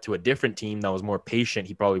Wiseman went to a different team that was more patient,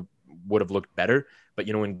 he probably would have looked better. But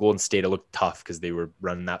in Golden State, it looked tough because they were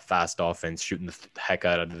running that fast offense, shooting the heck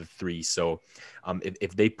out of the three. So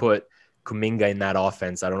if they put Kuminga in that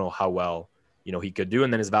offense, I don't know how well he could do,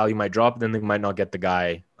 and then his value might drop. Then they might not get the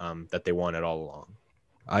guy that they wanted all along.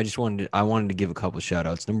 I wanted to give a couple of shout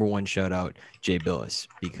outs. Number one, shout out Jay Billis,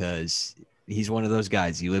 because he's one of those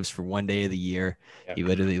guys. He lives for one day of the year. Yeah. He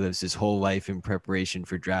literally lives his whole life in preparation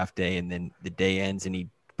for draft day, and then the day ends and he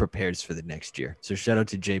prepares for the next year. So shout out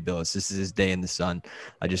to Jay Billis. This is his day in the sun.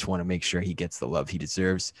 I just want to make sure he gets the love he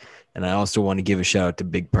deserves. And I also want to give a shout out to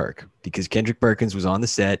Big Perk because Kendrick Perkins was on the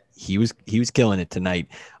set. He was killing it tonight.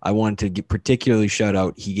 I wanted to particularly shout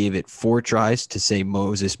out. He gave it 4 tries to say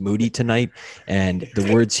Moses Moody tonight. And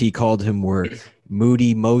the words he called him were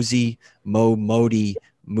Moody Mosey, Mo Modi,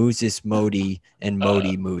 Moses Modi, and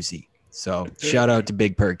Modi Moosey. So shout out to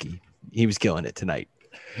Big Perky. He was killing it tonight.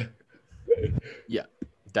 Yeah,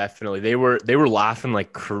 definitely. They were laughing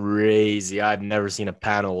like crazy. I've never seen a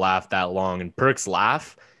panel laugh that long. And Perk's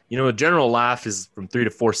laugh, a general laugh is from 3 to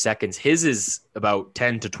 4 seconds. His is about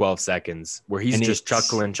 10 to 12 seconds where he's just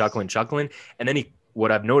chuckling. And then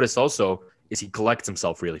what I've noticed also is he collects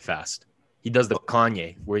himself really fast. He does the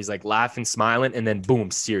Kanye where he's like laughing, smiling, and then boom,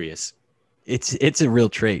 serious. It's a real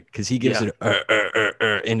trait because he gives it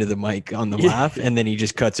into the mic on the laugh, and then he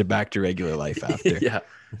just cuts it back to regular life after. Yeah.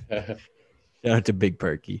 Shout out to Big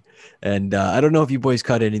Perky. And I don't know if you boys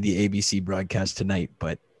caught any of the ABC broadcast tonight,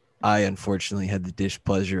 but I unfortunately had the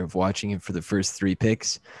displeasure of watching it for the first 3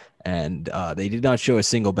 picks, and they did not show a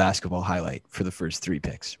single basketball highlight for the first 3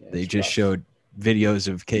 picks. They just showed videos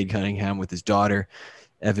of Cade Cunningham with his daughter,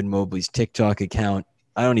 Evan Mobley's TikTok account.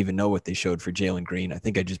 I don't even know what they showed for Jalen Green. I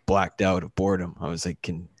think I just blacked out of boredom. I was like,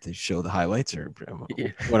 can they show the highlights or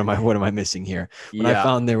what am I missing here? When I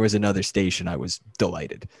found there was another station, I was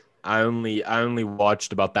delighted. I only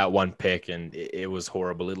watched about that one pick, and it was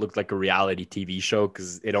horrible. It looked like a reality TV show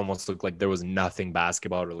because it almost looked like there was nothing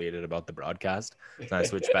basketball related about the broadcast. So I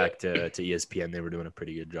switched back to ESPN. They were doing a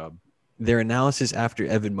pretty good job. Their analysis after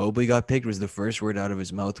Evan Mobley got picked was the first word out of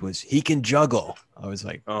his mouth was, he can juggle. I was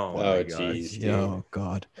like, oh my geez,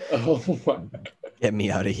 God. Oh, my. Get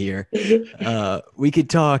me out of here. We could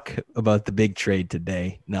talk about the big trade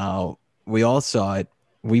today. Now, we all saw it.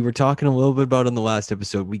 We were talking a little bit about it in the last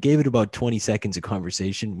episode. We gave it about 20 seconds of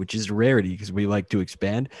conversation, which is a rarity because we like to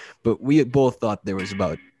expand. But we both thought there was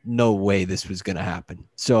about no way this was going to happen.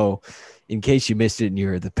 So in case you missed it and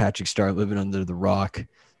you're the Patrick Star living under the rock,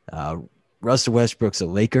 Russell Westbrook's a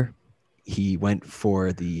Laker. He went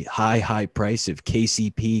for the high price of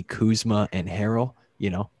KCP, Kuzma, and Harrell,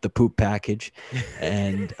 the poop package.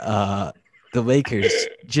 And the Lakers,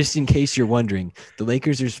 just in case you're wondering, the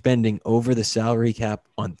Lakers are spending over the salary cap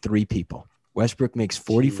on 3 people. Westbrook makes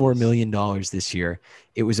 $44 million this year.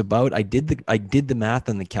 It was about, I did the math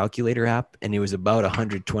on the calculator app, and it was about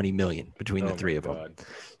 $120 million between the 3 of them.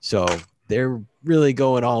 So they're really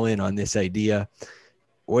going all in on this idea.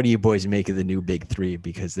 What do you boys make of the new big 3?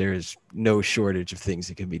 Because there is no shortage of things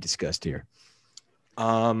that can be discussed here.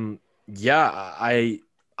 Yeah, I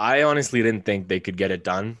honestly didn't think they could get it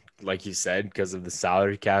done, like you said, because of the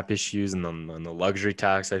salary cap issues and the luxury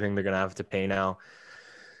tax I think they're going to have to pay now.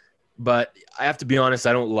 But I have to be honest,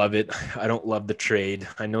 I don't love it. I don't love the trade.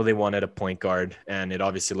 I know they wanted a point guard, and it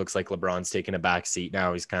obviously looks like LeBron's taking a back seat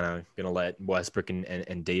now. He's kind of going to let Westbrook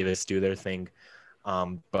and Davis do their thing.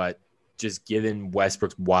 But just given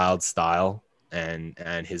Westbrook's wild style and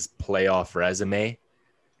his playoff resume,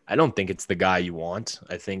 I don't think it's the guy you want.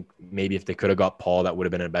 I think maybe if they could have got Paul, that would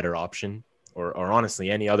have been a better option, or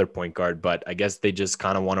honestly any other point guard. But I guess they just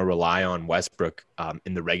kind of want to rely on Westbrook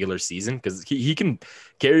in the regular season because he can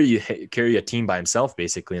carry a team by himself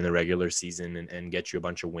basically in the regular season and get you a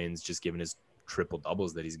bunch of wins just given his triple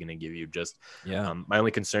doubles that he's going to give you. My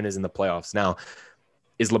only concern is in the playoffs. Now,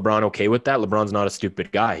 is LeBron okay with that? LeBron's not a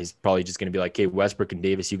stupid guy. He's probably just going to be like, hey, Westbrook and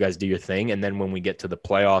Davis, you guys do your thing. And then when we get to the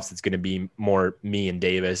playoffs, it's going to be more me and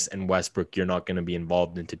Davis, and Westbrook, you're not going to be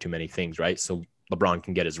involved into too many things, right? So LeBron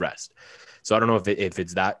can get his rest. So I don't know if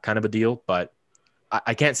it's that kind of a deal, but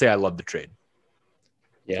I can't say I love the trade.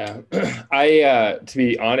 Yeah. To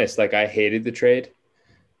be honest, I hated the trade.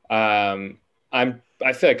 I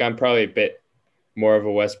feel like I'm probably a bit more of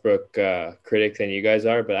a Westbrook critic than you guys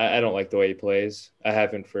are, but I don't like the way he plays. I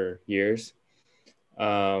haven't for years.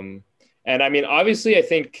 And I mean, obviously I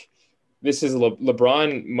think this is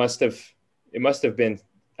LeBron must have been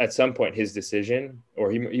at some point his decision,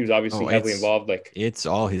 or he was obviously heavily involved. It's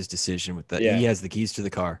all his decision with that. Yeah. He has the keys to the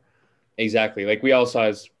car. Exactly. We all saw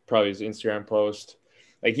his Instagram post.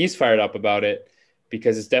 He's fired up about it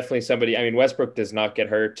because it's definitely somebody. I mean, Westbrook does not get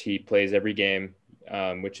hurt. He plays every game.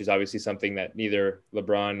 Which is obviously something that neither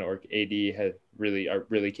LeBron or AD are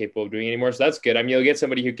really capable of doing anymore. So that's good. I mean, you'll get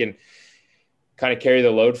somebody who can kind of carry the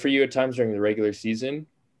load for you at times during the regular season,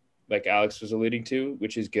 like Alex was alluding to,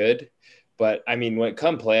 which is good. But I mean, when it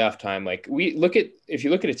comes playoff time, if you look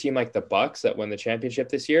at a team like the Bucks that won the championship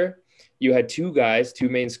this year, you had 2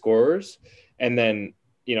 main scorers, and then,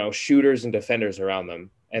 shooters and defenders around them.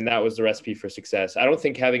 And that was the recipe for success. I don't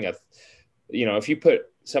think having if you put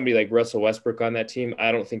somebody like Russell Westbrook on that team,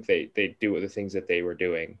 I don't think they do the things that they were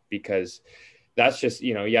doing, because that's just,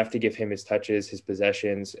 you have to give him his touches, his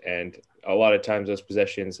possessions, and a lot of times those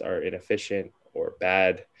possessions are inefficient or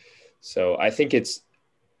bad. So I think it's,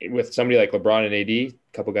 with somebody like LeBron and AD, a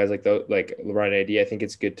couple guys like LeBron and AD, I think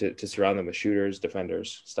it's good to surround them with shooters,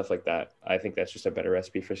 defenders, stuff like that. I think that's just a better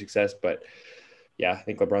recipe for success. But yeah, I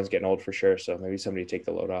think LeBron's getting old for sure. So maybe somebody take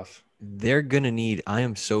the load off. They're going to need – I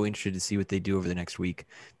am so interested to see what they do over the next week.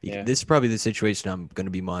 Yeah. This is probably the situation I'm going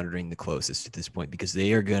to be monitoring the closest at this point, because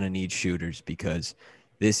they are going to need shooters, because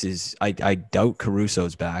this is – I doubt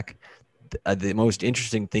Caruso's back. The most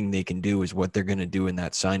interesting thing they can do is what they're going to do in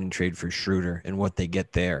that sign and trade for Schroeder and what they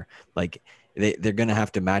get there. Like, they're going to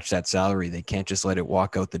have to match that salary. They can't just let it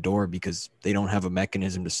walk out the door, because they don't have a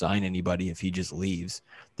mechanism to sign anybody if he just leaves.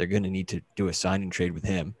 They're going to need to do a sign and trade with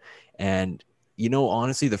him. And,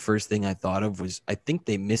 honestly, the first thing I thought of was, I think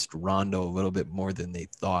they missed Rondo a little bit more than they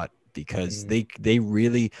thought, because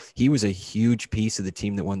he was a huge piece of the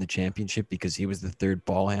team that won the championship, because he was the third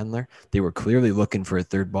ball handler. They were clearly looking for a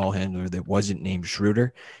third ball handler that wasn't named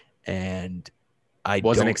Schroeder, and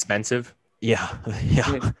wasn't expensive. Yeah.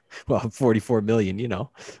 Well, $44 million,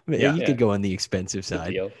 you could go on the expensive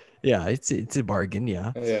side. Yeah, it's a bargain.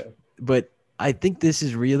 Yeah. But I think this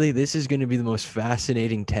is going to be the most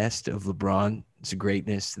fascinating test of LeBron's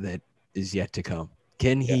greatness that is yet to come.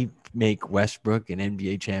 Can he make Westbrook an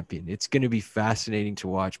NBA champion? It's going to be fascinating to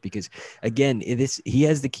watch, because, again, he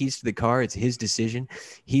has the keys to the car. It's his decision.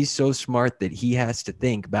 He's so smart that he has to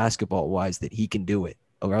think basketball-wise that he can do it,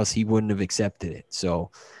 or else he wouldn't have accepted it. So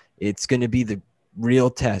it's going to be the real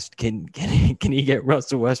test. Can he get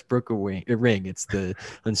Russell Westbrook a ring? It's the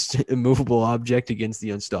immovable object against the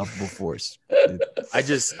unstoppable force. I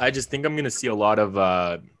just think I'm going to see a lot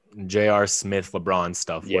of J.R. Smith LeBron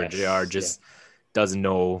stuff, where J.R. just doesn't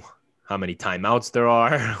know how many timeouts there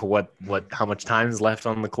are, how much time is left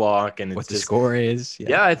on the clock, and what the score is.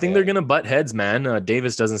 I think they're gonna butt heads, man.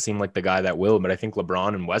 Davis doesn't seem like the guy that will, but I think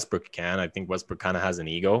LeBron and Westbrook can. I think Westbrook kind of has an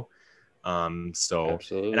ego.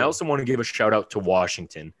 Absolutely. And I also want to give a shout out to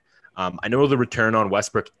Washington. I know the return on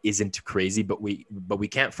Westbrook isn't crazy, but we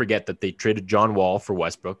can't forget that they traded John Wall for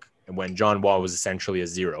Westbrook, and when John Wall was essentially a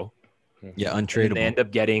zero. Yeah, untradeable. And they end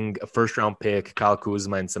up getting a first-round pick, Kyle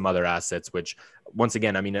Kuzma, and some other assets, which, once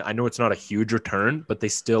again, I mean, I know it's not a huge return, but they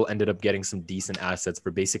still ended up getting some decent assets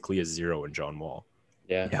for basically a zero in John Wall.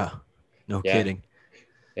 Yeah. No kidding.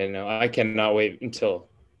 And I cannot wait until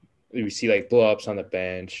we see, like, blow-ups on the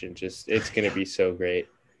bench, and just it's going to be so great.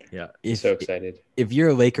 Yeah. So excited. If you're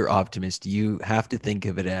a Laker optimist, you have to think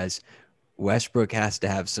of it as Westbrook has to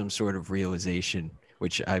have some sort of realization,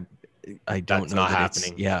 which I don't that's know not that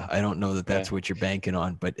happening. I don't know that that's what you're banking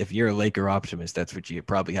on. But if you're a Laker optimist, that's what you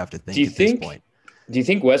probably have to think this point. Do you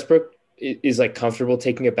think Westbrook is like comfortable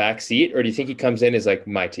taking a back seat, or do you think he comes in as like,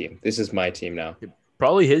 my team? This is my team now.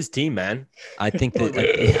 Probably his team, man. I think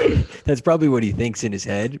that that's probably what he thinks in his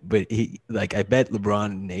head. But I bet LeBron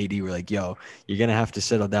and AD were like, yo, you're going to have to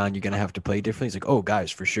settle down. You're going to have to play differently. He's like, oh, guys,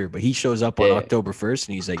 for sure. But he shows up on October 1st,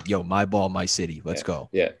 and he's like, yo, my ball, my city. Let's go.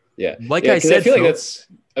 Yeah. Like I said, I feel like that's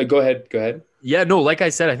go ahead. Yeah, no, like I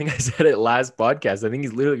said, I think I said it last podcast. I think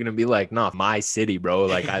he's literally going to be like, nah, my city, bro.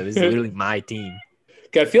 Like, this is literally my team.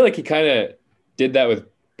 I feel like he kind of did that with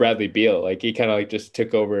Bradley Beal. Like, he kind of like just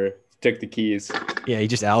took the keys. Yeah, he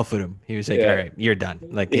just alphaed him. He was like, all right, you're done.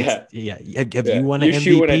 Like, Have you won an MVP? You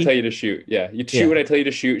shoot when I tell you to shoot. Yeah, you shoot when I tell you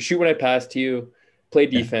to shoot. Shoot when I pass to you. Play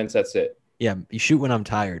defense. That's it. Yeah, you shoot when I'm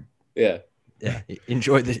tired. Yeah.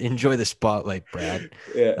 Enjoy the spotlight, Brad.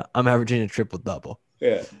 Yeah. I'm averaging a triple-double.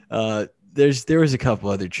 Yeah. There was a couple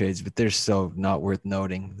other trades, but they're so not worth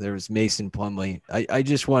noting. There was Mason Plumlee. I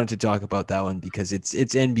just wanted to talk about that one because it's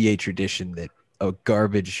NBA tradition that a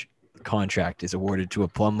garbage contract is awarded to a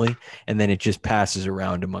Plumlee, and then it just passes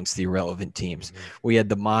around amongst the irrelevant teams. We had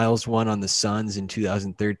the Miles one on the Suns in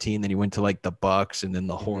 2013, then he went to like the Bucks and then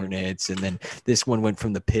the Hornets, and then this one went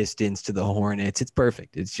from the Pistons to the Hornets. It's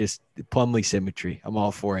perfect. It's just Plumlee symmetry. I'm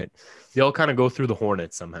all for it. They all kind of go through the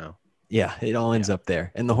Hornets somehow. Yeah, it all ends up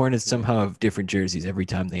there. And the Hornets somehow have different jerseys every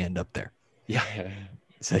time they end up there. Yeah.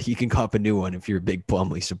 So you can cop a new one if you're a big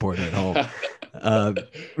Plumlee supporter at home.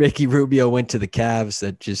 Ricky Rubio went to the Cavs.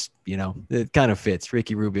 That just, it kind of fits.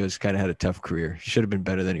 Ricky Rubio's kind of had a tough career. Should have been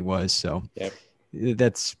better than he was. So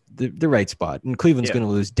that's the right spot. And Cleveland's going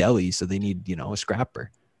to lose Delhi, so they need, a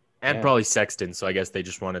scrapper. And probably Sexton. So I guess they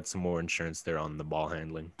just wanted some more insurance there on the ball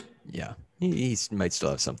handling. Yeah, he might still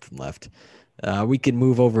have something left. We can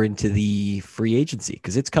move over into the free agency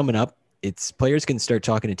because it's coming up. Players can start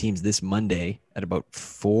talking to teams this Monday at about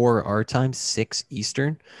 4 our time, 6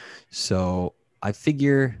 Eastern. So I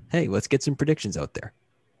figure, hey, let's get some predictions out there.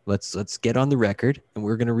 Let's get on the record, and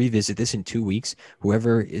we're gonna revisit this in 2 weeks.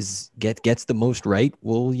 Whoever gets the most right,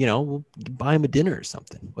 we'll buy him a dinner or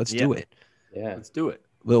something. Let's do it. Yeah. Let's do it.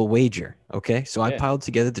 Little wager, okay? So I Yeah. piled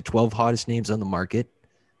together the 12 hottest names on the market,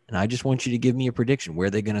 and I just want you to give me a prediction where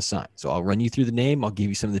they're gonna sign. So I'll run you through the name. I'll give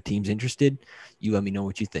you some of the teams interested. You let me know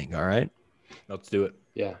what you think. All right? Let's do it.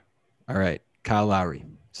 Yeah. All right. Kyle Lowry.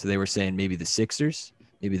 So they were saying maybe the Sixers,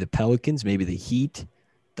 maybe the Pelicans, maybe the Heat,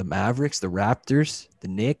 the Mavericks, the Raptors, the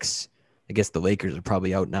Knicks. I guess the Lakers are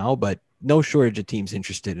probably out now, but no shortage of teams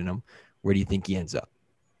interested in him. Where do you think he ends up?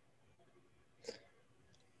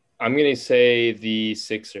 I'm going to say the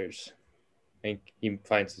Sixers. I think he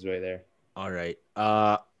finds his way there. All right.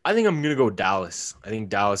 I think I'm gonna go Dallas. I think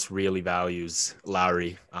Dallas really values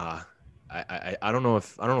Lowry. I don't know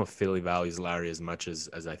if Philly values Lowry as much as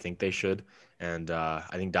I think they should, and I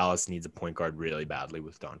think Dallas needs a point guard really badly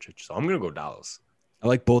with Doncic. So I'm gonna go Dallas. I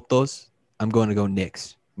like both those. I'm going to go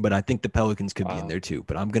Knicks, but I think the Pelicans could be in Wow. there too.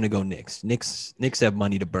 But I'm going to go Knicks. Knicks have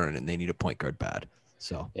money to burn, and they need a point guard bad.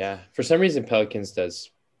 So Yeah. For some reason, Pelicans does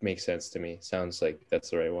make sense to me. Sounds like that's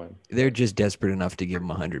the right one. they're just desperate enough to give him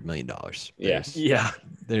 $100 million. Yeah. Yeah.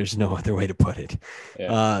 There's no other way to put it.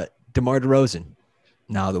 Yeah. DeMar DeRozan.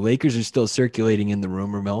 Now, the Lakers are still circulating in the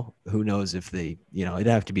rumor mill. Who knows if they, it'd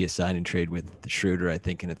have to be a sign and trade with Schroeder, I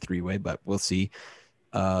think, in a three-way, but we'll see.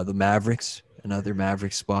 The Mavericks, another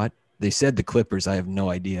Maverick spot. They said the Clippers. I have no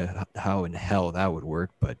idea how in hell that would work,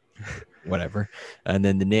 but whatever. And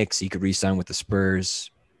then the Knicks, he could re-sign with the Spurs.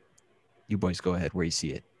 You boys go ahead where you see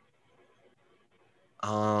it. I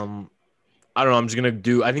don't know. I'm just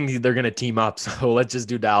gonna I think they're gonna team up. So let's just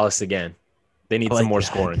do Dallas again. They need I like some more that.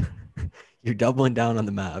 scoring. You're doubling down on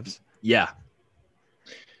the Mavs. Yeah.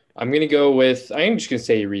 I'm going to go with – I'm just going to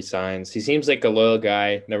say he resigns. He seems like a loyal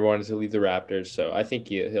guy, never wanted to leave the Raptors, so I think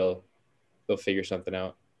he'll figure something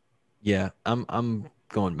out. Yeah, I'm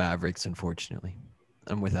going Mavericks, unfortunately.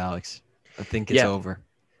 I'm with Alex. I think it's over.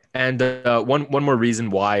 And one more reason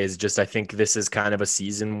why is just I think this is kind of a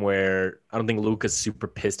season where I don't think Luka's super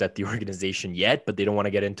pissed at the organization yet, but they don't want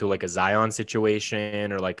to get into like a Zion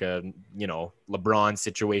situation or like a LeBron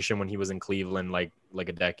situation when he was in Cleveland like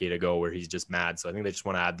a decade ago where he's just mad. So I think they just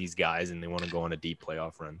want to add these guys and they want to go on a deep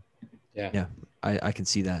playoff run. Yeah. I can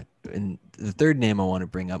see that. And the third name I want to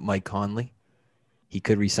bring up, Mike Conley. He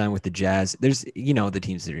could re-sign with the Jazz. There's, the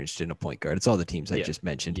teams that are interested in a point guard. It's all the teams I just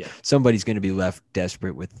mentioned. Yeah. Somebody's going to be left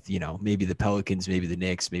desperate with, maybe the Pelicans, maybe the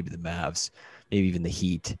Knicks, maybe the Mavs, maybe even the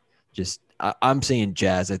Heat. I'm saying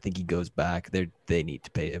Jazz. I think he goes back. They need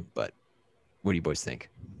to pay him. But what do you boys think?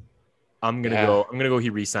 I'm gonna go. He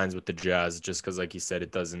re-signs with the Jazz just because, like you said,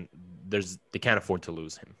 they can't afford to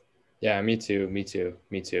lose him. Yeah, me too.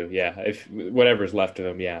 Yeah, if whatever's left of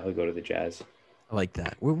him, he'll go to the Jazz. I like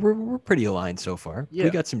that. We're pretty aligned so far. Yeah. We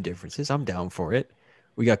got some differences. I'm down for it.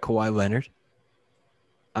 We got Kawhi Leonard.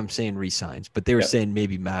 I'm saying re-signs, but they were saying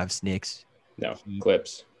maybe Mavs, Knicks. No,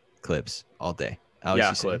 Clips all day.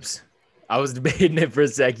 Clips. I was debating it for a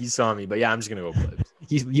sec. You saw me, but yeah, I'm just gonna go Clips.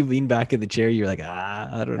 You lean back in the chair. You're like,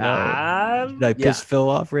 I don't know. Should I piss Phil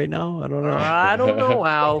off right now? I don't know. I don't know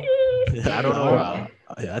how. I don't know how.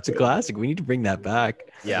 That's a classic. We need to bring that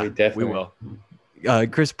back. Yeah, we definitely will.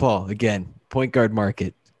 Chris Paul again, point guard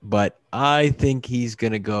market, but I think he's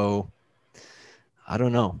gonna go. I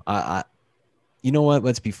don't know. You know what?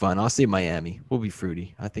 Let's be fun. I'll say Miami. We'll be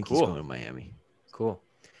fruity. I think he's going to Miami. Cool.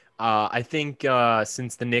 I think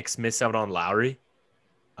since the Knicks miss out on Lowry,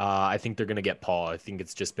 I think they're gonna get Paul. I think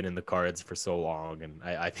it's just been in the cards for so long, and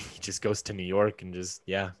I think he just goes to New York and just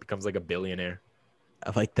becomes like a billionaire.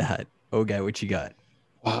 I like that. Okay, what you got?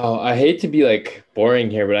 Wow, I hate to be like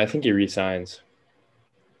boring here, but I think he resigns.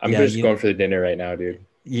 I'm just going for the dinner right now, dude.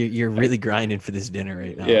 You're really grinding for this dinner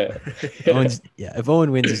right now. Yeah. If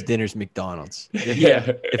Owen wins, his dinner's McDonald's.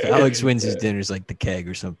 If Alex wins, his dinner's like the Keg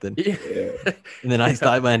or something. Yeah. And then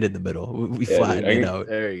I land in the middle. We flatten it out.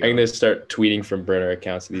 There you I'm go. gonna start tweeting from burner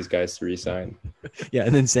accounts to these guys to resign. Yeah,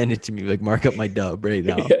 and then send it to me. Like, mark up my dub right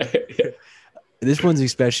now. Yeah. This one's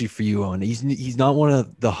especially for you, Owen. He's not one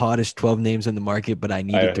of the hottest 12 names on the market, but I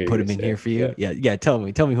needed to put him in here for you. Yeah. Tell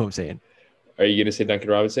me who I'm saying. Are you gonna say Duncan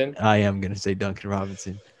Robinson? I am gonna say Duncan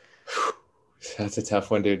Robinson. That's a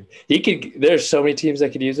tough one, dude. There's so many teams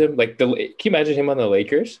that could use him. Like, can you imagine him on the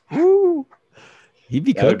Lakers? Woo. He'd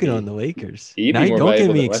be cooking on the Lakers. He'd Now, be more don't get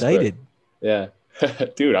valuable me than Westbrook. excited. Yeah,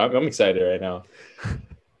 dude, I'm excited right now.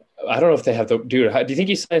 I don't know if they have the dude. Do you think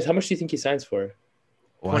he signs? How much do you think he signs for?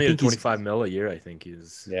 Well, I 20 to think 25 mil a year, I think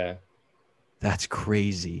is. Yeah, that's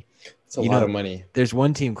crazy. it's a lot of money. There's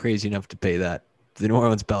one team crazy enough to pay that. The New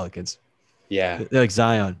Orleans Pelicans. Yeah, They're like,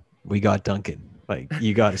 Zion, we got Duncan. Like,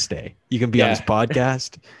 you got to stay. You can be on this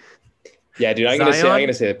podcast. Yeah, dude, I'm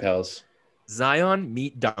gonna say the Pels. Zion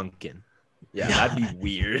meet Duncan. Yeah, that'd be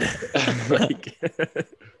weird. Like,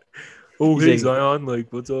 oh, He's hey, like- Zion,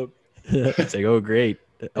 like, what's up? It's like, oh, great.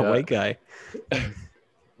 A Yeah. white guy.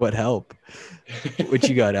 What help? What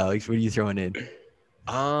you got, Alex? What are you throwing in?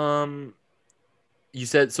 You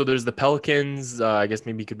said so. There's the Pelicans. I guess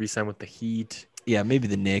maybe you could re-sign with the Heat. Yeah, maybe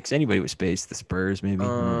the Knicks. Anybody with space. The Spurs, maybe. I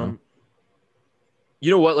don't know. You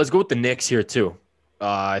know what? Let's go with the Knicks here too.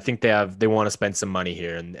 I think they want to spend some money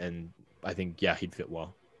here, and I think he'd fit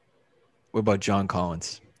well. What about John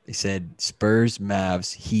Collins? They said Spurs,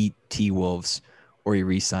 Mavs, Heat, T-Wolves, or he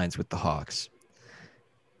re-signs with the Hawks.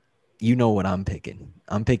 You know what I'm picking.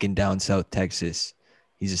 I'm picking down South Texas.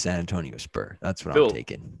 He's a San Antonio Spur. That's what I'm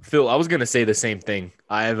taking. Phil, I was going to say the same thing.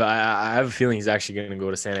 I have a feeling he's actually going to go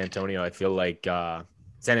to San Antonio. I feel like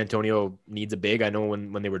San Antonio needs a big. I know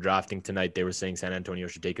when they were drafting tonight, they were saying San Antonio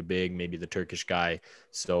should take a big, maybe the Turkish guy.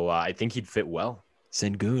 So I think he'd fit well.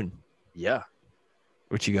 Sengun. Yeah.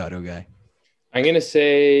 What you got, guy? I'm going to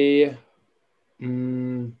say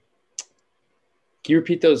can you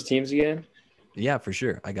repeat those teams again? Yeah, for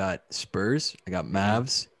sure. I got Spurs. I got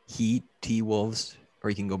Mavs, Heat, T-Wolves, or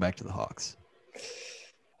you can go back to the Hawks.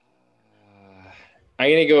 I'm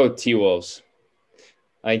going to go T-Wolves.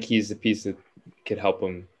 I think he's the piece that could help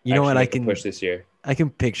him. You know what? I can push this year. I can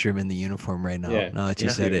picture him in the uniform right now. Yeah. Now that you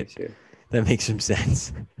said it, that makes some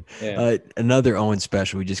sense. Yeah. Another Owen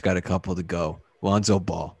special. We just got a couple to go. Lonzo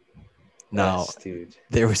Ball. Now, yes, dude.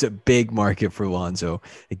 There was a big market for Lonzo.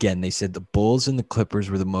 Again, they said the Bulls and the Clippers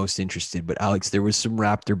were the most interested. But, Alex, there was some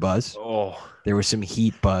Raptor buzz. Oh. There was some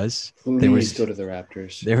Heat buzz. Please go to the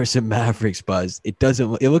Raptors. There was some Mavericks buzz. It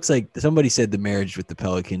looks like somebody said the marriage with the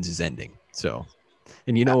Pelicans is ending. So,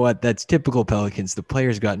 and you know what? That's typical Pelicans. The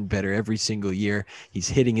player's gotten better every single year. He's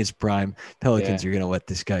hitting his prime. Pelicans are going to let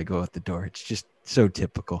this guy go out the door. It's just so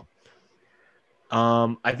typical.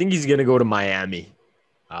 I think he's going to go to Miami.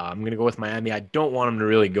 I'm going to go with Miami. I don't want him to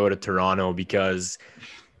really go to Toronto because,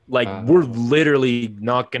 we're literally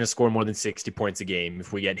not going to score more than 60 points a game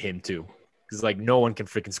if we get him too. Because, no one can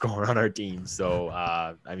freaking score on our team. So,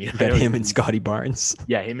 I got him and Scotty Barnes.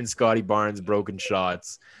 Yeah, him and Scotty Barnes, broken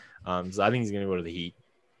shots. So I think he's going to go to the Heat.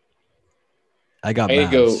 I got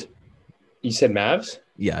Mavs. You said Mavs?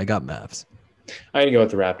 Yeah, I got Mavs. I'm going to go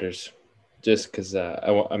with the Raptors just because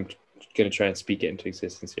I'm going to try and speak it into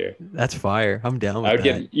existence here. That's fire. I'm down with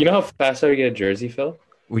that. You know how fast I would get a jersey, Phil?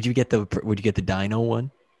 Would you get the Dino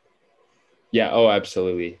one? Yeah. Oh,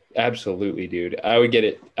 absolutely. Absolutely, dude. I would get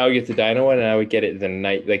it. I would get the Dino one and I would get it the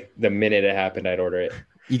night, the minute it happened, I'd order it.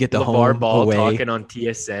 You get the LeVar home Ball away. talking on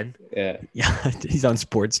TSN. Yeah. Yeah. He's on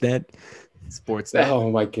Sportsnet.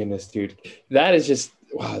 Oh my goodness, dude. That is just,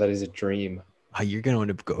 wow. That is a dream. Oh, you're going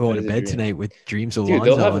to go to bed tonight with dreams of Dude,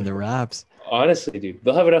 Lonzo and the Raps. Honestly, dude,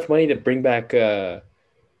 they'll have enough money to bring back Dan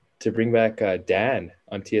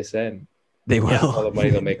on TSN. They will. All the money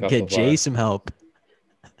they'll make off Get LeVar. Jay some help.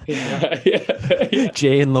 Yeah.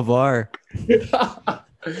 Jay and LeVar.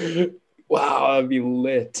 Wow, that'd be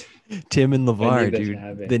lit. Tim and I LeVar, need that to dude.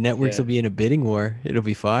 happen. The networks will be in a bidding war. It'll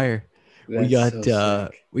be fire. We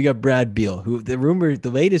got Brad Beal, who the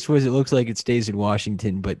latest was it looks like it stays in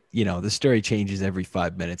Washington, but the story changes every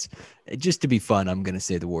 5 minutes. Just to be fun, I'm gonna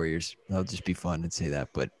say the Warriors. That'll just be fun and say that,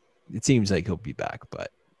 but it seems like he'll be back.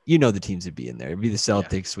 But the teams would be in there. It'd be the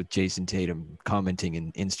Celtics with Jason Tatum commenting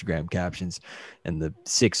in Instagram captions, and the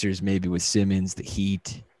Sixers maybe with Simmons, the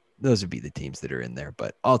Heat. Those would be the teams that are in there.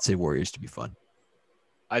 But I'll say Warriors to be fun.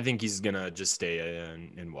 I think he's gonna just stay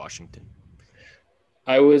in Washington.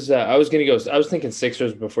 I was gonna go. I was thinking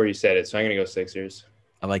Sixers before you said it, so I'm gonna go Sixers.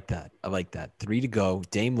 I like that. 3 to go.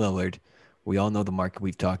 Dame Lillard. We all know the market.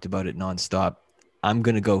 We've talked about it nonstop. I'm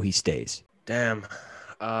gonna go. He stays. Damn.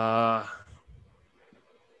 I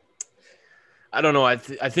don't know. I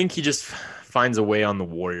think he just finds a way on the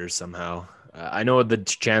Warriors somehow. I know the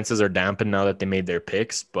chances are dampened now that they made their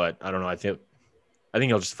picks, but I don't know. I think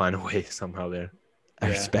he'll just find a way somehow there. I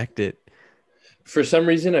respect it. For some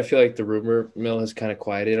reason, I feel like the rumor mill has kind of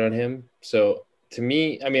quieted on him. So to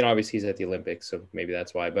me, obviously he's at the Olympics, so maybe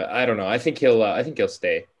that's why. But I don't know. I think he'll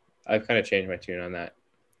stay. I've kind of changed my tune on that.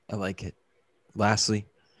 I like it. Lastly,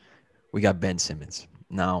 we got Ben Simmons.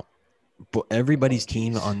 Now, everybody's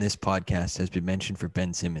team on this podcast has been mentioned for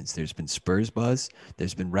Ben Simmons. There's been Spurs buzz.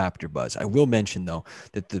 There's been Raptor buzz. I will mention, though,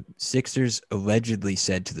 that the Sixers allegedly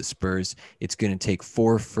said to the Spurs it's going to take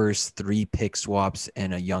 4 first, 3 pick swaps,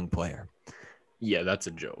 and a young player. Yeah, that's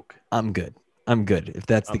a joke. I'm good. If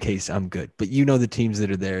that's the case, I'm good. But the teams that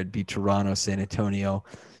are there. It'd be Toronto, San Antonio,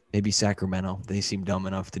 maybe Sacramento. They seem dumb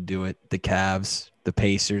enough to do it. The Cavs, the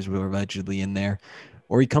Pacers were allegedly in there.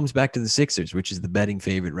 or he comes back to the Sixers, which is the betting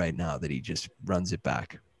favorite right now, that he just runs it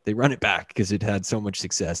back. They run it back because it had so much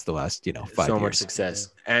success the last, 5 years. So much success.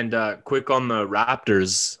 And quick on the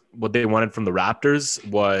Raptors, what they wanted from the Raptors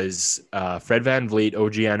was Fred VanVleet,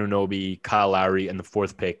 OG Anunoby, Kyle Lowry, and the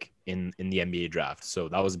 4th pick in the NBA draft. So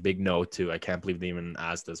that was a big no too. I can't believe they even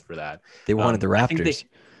asked us for that. They wanted the Raptors.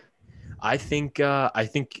 I think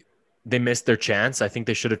they missed their chance. I think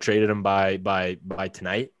they should have traded him by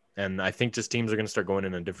tonight. And I think just teams are going to start going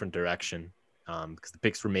in a different direction because the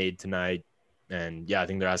picks were made tonight. And yeah, I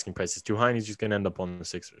think their asking price is too high, and he's just going to end up on the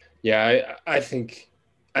Sixers. Yeah, I think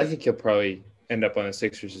he'll probably end up on the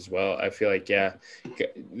Sixers as well. I feel like,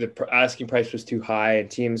 the asking price was too high, and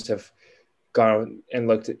teams have gone and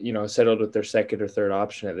looked at, settled with their second or third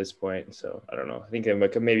option at this point. So I don't know. I think they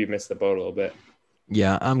maybe missed the boat a little bit.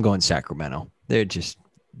 Yeah, I'm going Sacramento. They're just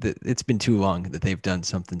it's been too long that they've done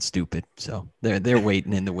something stupid. So they're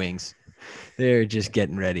waiting in the wings. They're just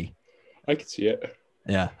getting ready. I can see it.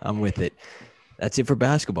 Yeah, I'm with it. That's it for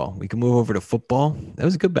basketball. We can move over to football. That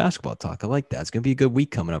was a good basketball talk. I like that. It's going to be a good week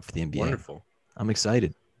coming up for the NBA. Wonderful. I'm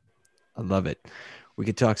excited. I love it. We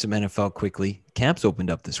could talk some NFL quickly. Camps opened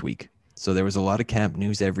up this week. So there was a lot of camp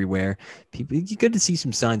news everywhere. People, you good to see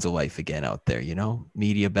some signs of life again out there,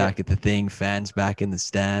 media back at the thing, fans back in the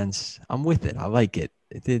stands. I'm with it. I like it.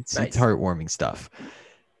 It's heartwarming stuff.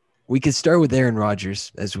 We could start with Aaron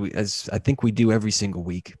Rodgers as I think we do every single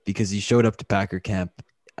week, because he showed up to Packer camp.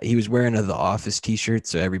 He was wearing The Office t-shirt,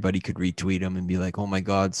 so everybody could retweet him and be like, oh my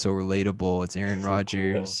God, so relatable. It's Aaron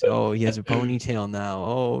Rodgers. Oh, he has a ponytail now.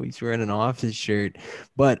 Oh, he's wearing an Office shirt.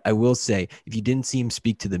 But I will say, if you didn't see him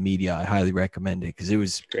speak to the media, I highly recommend it, because it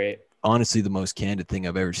was great. Honestly the most candid thing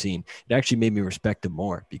I've ever seen. It actually made me respect him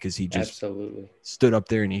more, because he just stood up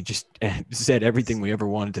there and he just said everything we ever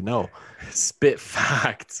wanted to know. Spit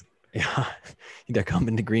facts. Yeah, they're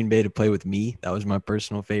coming to Green Bay to play with me. That was my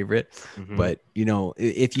personal favorite. Mm-hmm. But,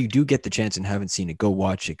 if you do get the chance and haven't seen it, go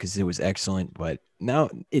watch it, because it was excellent. But now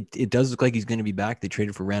it does look like he's going to be back. They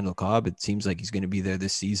traded for Randall Cobb. It seems like he's going to be there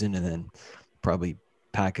this season and then probably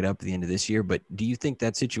pack it up at the end of this year. But do you think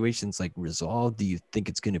that situation's resolved? Do you think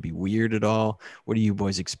it's going to be weird at all? What are you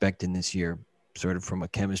boys expecting this year, sort of from a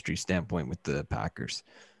chemistry standpoint with the Packers?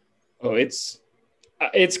 Oh,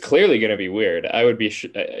 it's clearly going to be weird. I would be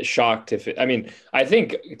shocked if I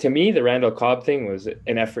think, to me, the Randall Cobb thing was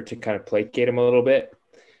an effort to kind of placate him a little bit,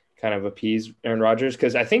 kind of appease Aaron Rodgers.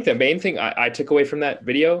 Because I think the main thing I took away from that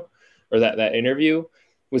video or that interview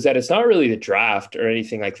was that it's not really the draft or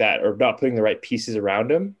anything like that, or not putting the right pieces around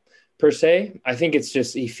him per se. I think it's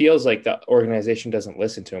just, he feels like the organization doesn't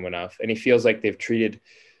listen to him enough. And he feels like he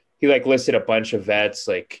listed a bunch of vets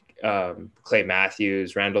like Clay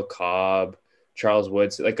Matthews, Randall Cobb, Charles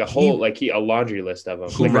Woods, a laundry list of them.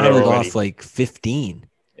 He rattled off 15.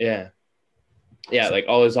 Yeah. Yeah. Like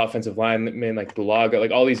all his offensive linemen, like Bulaga,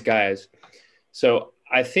 like all these guys. So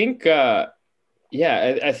I think, I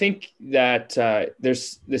think that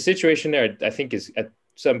there's the situation there, I think, is at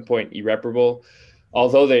some point irreparable.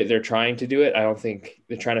 Although they're trying to do it, I don't think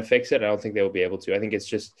they're trying to fix it. I don't think they will be able to. I think it's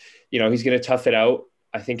just, he's going to tough it out.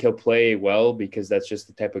 I think he'll play well, because that's just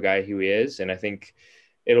the type of guy who he is. And I think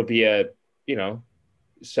it'll be a,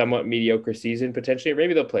 somewhat mediocre season potentially, or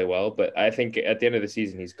maybe they'll play well, but I think at the end of the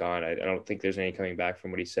season, he's gone. I don't think there's any coming back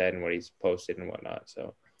from what he said and what he's posted and whatnot.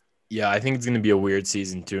 So, yeah, I think it's going to be a weird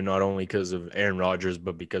season too, not only because of Aaron Rodgers,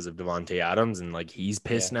 but because of Devontae Adams. And he's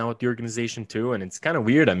pissed now with the organization too. And it's kind of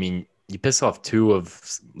weird. I mean, you piss off 2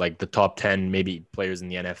 of the top 10, maybe players in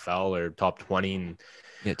the NFL, or top 20.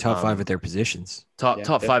 And top 5 at their positions. Top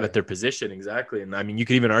 5 at their position, exactly. And I mean, you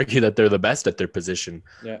could even argue that they're the best at their position.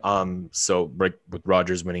 Yeah. So with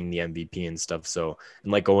Rodgers winning the MVP and stuff. So,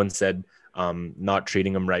 and like Owen said, not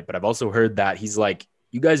treating him right. But I've also heard that he's like,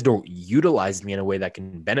 you guys don't utilize me in a way that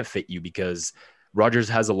can benefit you, because Rodgers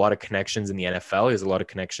has a lot of connections in the NFL. He has a lot of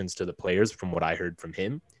connections to the players, from what I heard from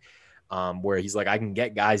him. Where he's like, I can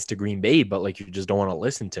get guys to Green Bay, but you just don't want to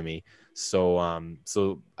listen to me. So,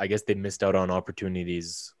 so I guess they missed out on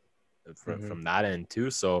opportunities from that end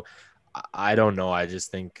too. So I don't know. I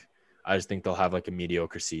just think they'll have a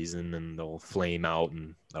mediocre season and they'll flame out,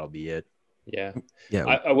 and that'll be it. Yeah. Yeah.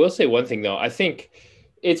 I will say one thing though. I think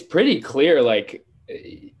it's pretty clear,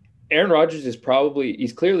 Aaron Rodgers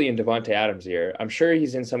he's clearly in Devontae Adams' ear. I'm sure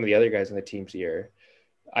he's in some of the other guys on the team's ear.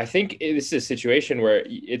 I think this is a situation where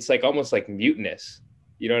it's almost mutinous.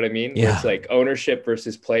 You know what I mean? Yeah. Where it's ownership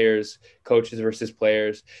versus players, coaches versus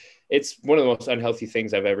players. It's one of the most unhealthy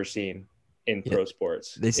things I've ever seen in pro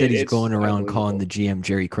sports. They said he's going around calling the GM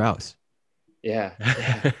Jerry Krause. Yeah.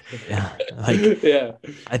 Yeah. Yeah, like Yeah.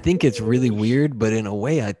 I think it's really weird, but in a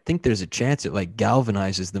way, I think there's a chance it like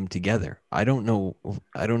galvanizes them together. I don't know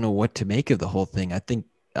what to make of the whole thing. I think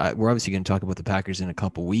we're obviously going to talk about the Packers in a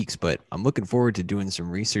couple weeks, but I'm looking forward to doing some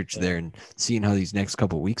research there and seeing how these next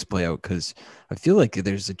couple weeks play out because I feel like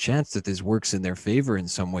there's a chance that this works in their favor in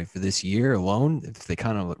some way for this year alone. If they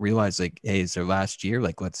kind of realize like, hey, it's their last year,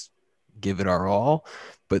 like let's give it our all.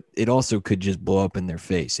 But it also could just blow up in their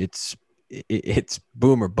face. It's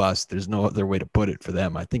boom or bust. There's no other way to put it for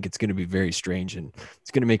them. I think it's going to be very strange and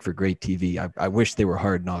it's going to make for great TV. I wish they were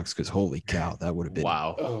Hard Knocks because holy cow, that would have been.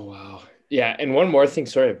 Wow. Oh, wow. Yeah. And one more thing.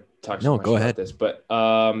 Sorry, I've talked so much go about ahead. this, but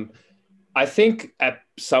I think at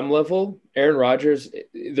some level, Aaron Rodgers,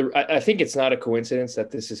 I think it's not a coincidence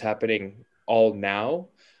that this is happening all now.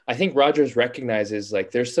 I think Rodgers recognizes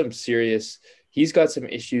like there's some serious, he's got some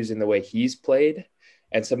issues in the way he's played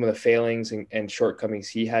and some of the failings and shortcomings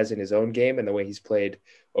he has in his own game and the way he's played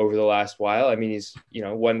over the last while. I mean, he's,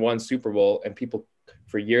 won one Super Bowl and people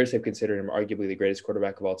for years have considered him arguably the greatest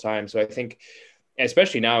quarterback of all time. So I think,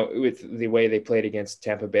 especially now with the way they played against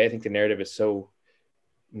Tampa Bay, I think the narrative is so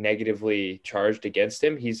negatively charged against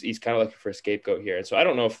him. He's kind of looking for a scapegoat here. And so I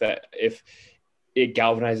don't know if it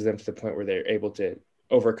galvanizes them to the point where they're able to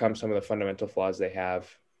overcome some of the fundamental flaws they have,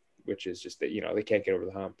 which is just that, they can't get over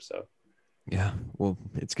the hump. So. Yeah, well,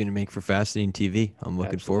 it's going to make for fascinating TV. I'm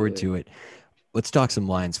looking forward to it. Let's talk some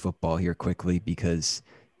Lions football here quickly because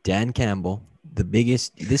Dan Campbell,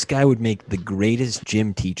 this guy would make the greatest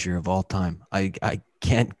gym teacher of all time. I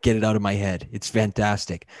can't get it out of my head. It's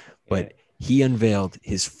fantastic. But he unveiled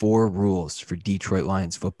his 4 rules for Detroit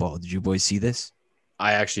Lions football. Did you boys see this?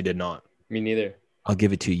 I actually did not. Me neither. I'll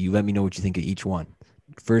give it to you. You let me know what you think of each one.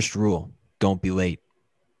 First rule, don't be late.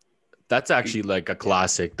 That's actually like a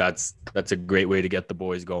classic. That's a great way to get the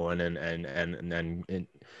boys going and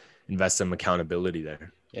invest some accountability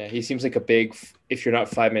there. Yeah, he seems like a big, if you're not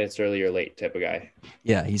 5 minutes early, you're late type of guy.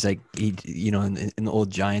 Yeah, he's like, in the old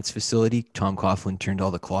Giants facility, Tom Coughlin turned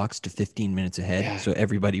all the clocks to 15 minutes ahead, so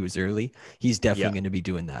everybody was early. He's definitely going to be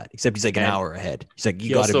doing that, except he's like an hour ahead. He's like,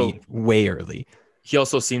 you got to be way early. He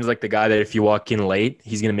also seems like the guy that if you walk in late,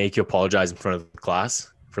 he's going to make you apologize in front of the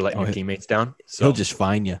class for letting your teammates down. So he'll just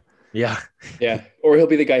fine you. Yeah. Yeah. Or he'll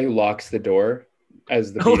be the guy who locks the door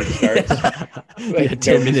as the meeting starts.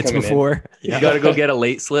 10 minutes before. You got to go get a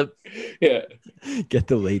late slip. Yeah. Get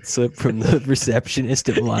the late slip from the receptionist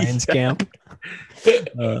at Lions camp.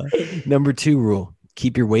 Number 2 rule,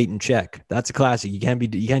 keep your weight in check. That's a classic. You can't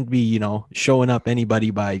be, showing up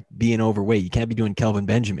anybody by being overweight. You can't be doing Kelvin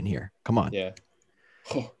Benjamin here. Come on. Yeah.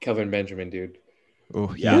 Oh, Kelvin Benjamin, dude. Oh,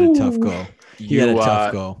 he had a tough go. He had a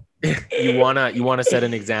tough go. You wanna set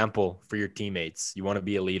an example for your teammates. You want to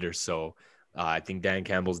be a leader. So I think Dan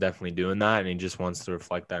Campbell's definitely doing that, and he just wants to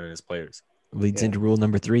reflect that in his players. Leads into rule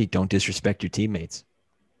number 3: don't disrespect your teammates.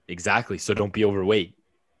 Exactly. So don't be overweight.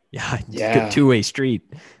 Yeah. Good two-way street.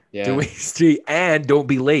 Yeah. Two-way street, and don't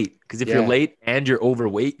be late. Because if you're late and you're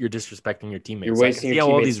overweight, you're disrespecting your teammates. You're wasting your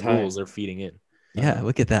teammates' all these time. rules are feeding in. Yeah,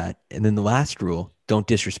 look at that. And then the last rule: don't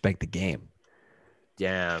disrespect the game.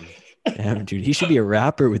 Damn, dude, he should be a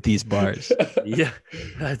rapper with these bars. Yeah,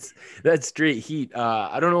 that's straight heat.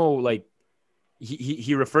 I don't know, like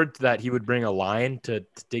he referred to that he would bring a lion to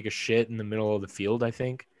take a shit in the middle of the field, I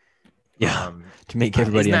think. Yeah, to make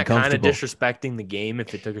everybody isn't that uncomfortable. kind of disrespecting the game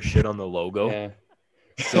if it took a shit on the logo? Yeah.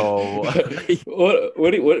 So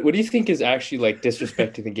what do you think is actually like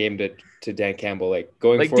disrespecting the game to Dan Campbell, like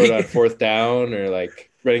going forward on 4th down or like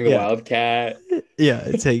running the Wildcat? Yeah,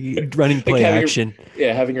 it's a running play action.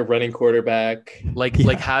 Having a running quarterback. Like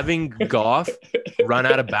having Goff run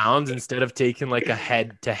out of bounds instead of taking like a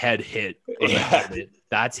head-to-head hit.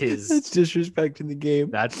 That's disrespecting the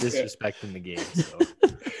game. That's disrespecting the game. So.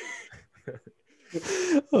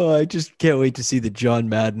 Oh, I just can't wait to see the John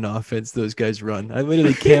Madden offense those guys run. I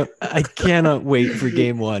literally can't. I cannot wait for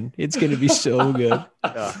game 1. It's going to be so good.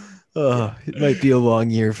 Oh, it might be a long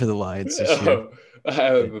year for the Lions this year. I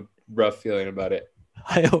have a rough feeling about it.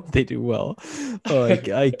 I hope they do well. Oh,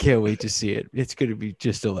 I can't wait to see it. It's going to be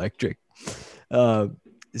just electric.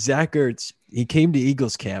 Zach Ertz, he came to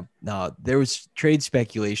Eagles camp. Now, there was trade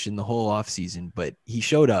speculation the whole offseason, but he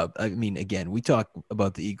showed up. I mean, again, we talk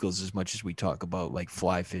about the Eagles as much as we talk about like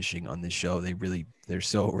fly fishing on this show. They're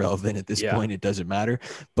so relevant at this point, it doesn't matter.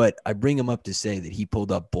 But I bring him up to say that he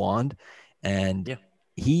pulled up blonde, and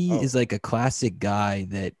he is like a classic guy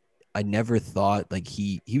that I never thought, like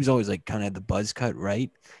he was always like kind of the buzz cut, right?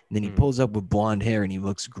 And then he pulls up with blonde hair and he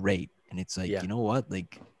looks great. And it's like, you know what?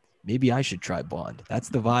 Like, maybe I should try blonde. That's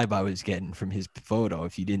the vibe I was getting from his photo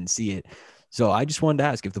if you didn't see it. So I just wanted to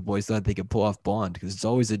ask if the boys thought they could pull off blonde, because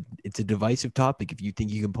it's a divisive topic if you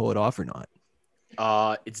think you can pull it off or not.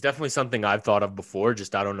 It's definitely something I've thought of before.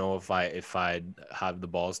 Just I don't know if I'd have the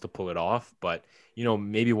balls to pull it off. But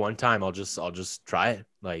maybe one time I'll just try it.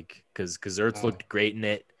 Like because Ertz looked great in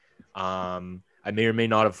it. I may or may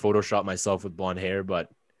not have photoshopped myself with blonde hair,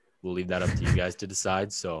 but we'll leave that up to you guys to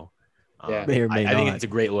decide. So May or may I think not. it's a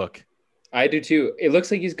great look. I do too. It looks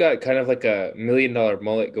like he's got kind of like a $1 million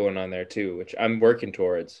mullet going on there too, which I'm working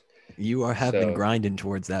towards. You have been grinding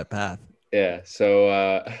towards that path. Yeah.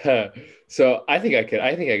 So so I think I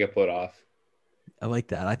could pull it off. I like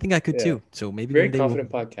that. I think I could too. So maybe very one day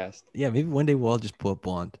confident podcast. Yeah, maybe one day we'll all just pull up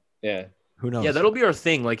blonde. Yeah. Who knows? Yeah, that'll be our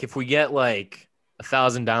thing. Like if we get like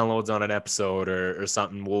 1,000 downloads on an episode or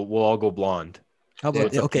something, we'll all go blonde. How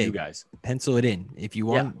about okay? You guys pencil it in. If you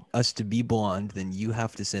want us to be blonde, then you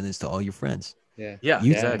have to send this to all your friends. Yeah.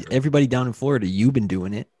 Exactly. Everybody down in Florida, you've been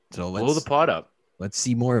doing it. So let's blow the pot up. Let's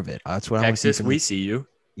see more of it. That's what I want to see. Texas, we see you.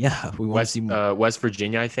 Yeah, we want to see more. West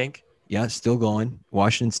Virginia, I think. Yeah, still going.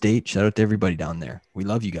 Washington State. Shout out to everybody down there. We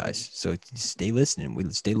love you guys. So stay listening. We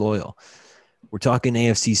stay loyal. We're talking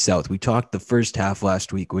AFC South. We talked the first half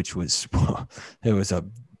last week, which was it was a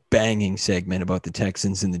banging segment about the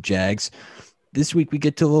Texans and the Jags. This week we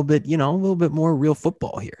get to a little bit more real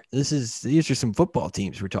football here. These are some football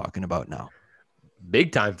teams we're talking about now.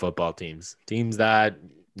 Big time football teams that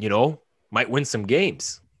might win some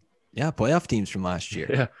games. Yeah, playoff teams from last year.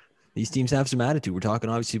 Yeah, these teams have some attitude. We're talking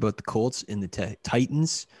obviously about the Colts and the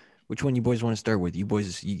Titans. Which one you boys want to start with? You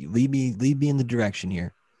boys, lead me in the direction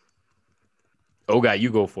here. Oh, guy, you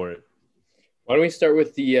go for it. Why don't we start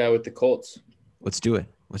with the Colts? Let's do it.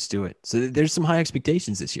 So there's some high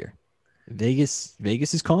expectations this year. Vegas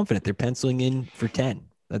is confident. They're penciling in for 10.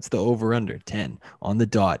 That's the over-under, 10 on the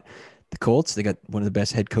dot. The Colts, they got one of the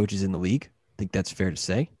best head coaches in the league. I think that's fair to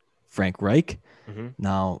say. Frank Reich. Mm-hmm.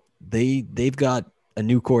 Now, they've got a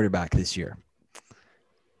new quarterback this year.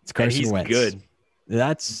 It's Carson Wentz. Good.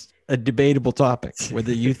 That's a debatable topic.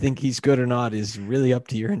 Whether you think he's good or not is really up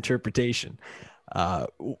to your interpretation.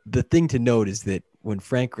 The thing to note is that when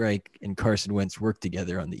Frank Reich and Carson Wentz worked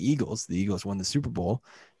together on the Eagles won the Super Bowl.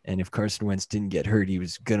 And if Carson Wentz didn't get hurt, he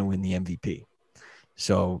was going to win the MVP.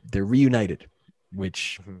 So they're reunited,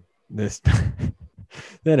 which the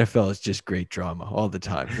NFL is just great drama all the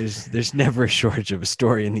time. There's never a shortage of a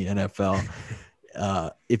story in the NFL.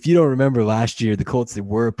 If you don't remember last year, the Colts, they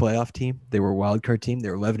were a playoff team. They were a wild card team. They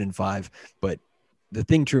were 11-5. But the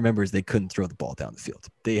thing to remember is they couldn't throw the ball down the field.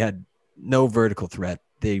 They had no vertical threat.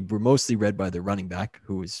 They were mostly led by their running back,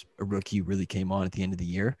 who was a rookie who really came on at the end of the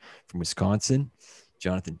year from Wisconsin.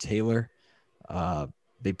 Jonathan Taylor.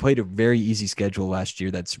 They played a very easy schedule last year.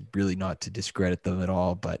 That's really not to discredit them at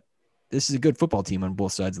all, but this is a good football team on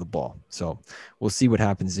both sides of the ball. So we'll see what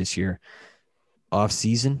happens this year. Off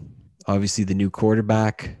season, obviously the new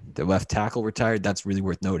quarterback, the left tackle retired. That's really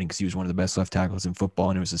worth noting because he was one of the best left tackles in football,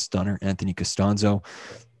 and it was a stunner, Anthony Costanzo.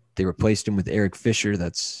 They replaced him with Eric Fisher.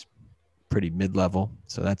 That's pretty mid-level,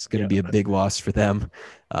 so that's going to be a big loss for them.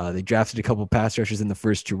 They drafted a couple of pass rushers in the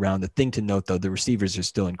first 2 rounds. The thing to note, though, the receivers are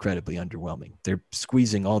still incredibly underwhelming. They're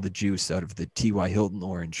squeezing all the juice out of the T.Y. Hilton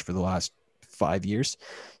orange for the last 5 years,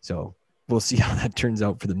 so we'll see how that turns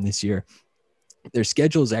out for them this year. Their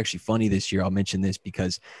schedule is actually funny this year. I'll mention this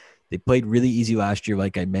because they played really easy last year,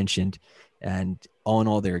 like I mentioned, and all in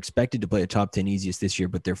all, they're expected to play a top 10 easiest this year,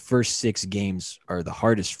 but their first 6 games are the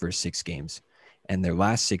hardest first 6 games. And their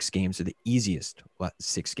last 6 games are the easiest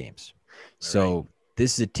 6 games. So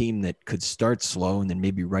this is a team that could start slow and then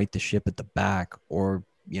maybe right the ship at the back, or,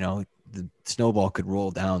 the snowball could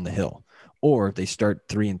roll down the hill, or they start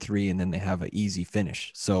 3-3 and then they have an easy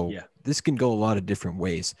finish. So this can go a lot of different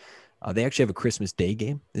ways. They actually have a Christmas Day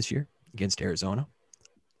game this year against Arizona.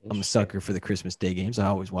 I'm a sucker for the Christmas Day games. I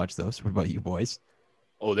always watch those. What about you boys?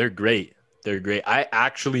 Oh, they're great. I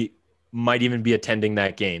actually might even be attending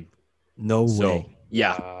that game. No way.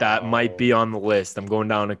 Yeah, that might be on the list. I'm going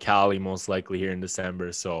down to Cali most likely here in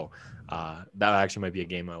December. So that actually might be a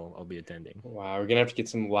game I'll be attending. Wow, we're gonna have to get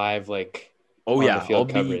some live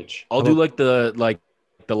coverage. I'll do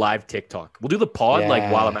the live TikTok. We'll do the pod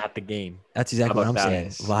while I'm at the game. That's exactly what I'm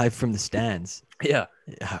saying. Live from the stands. Yeah.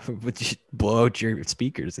 But just blow out your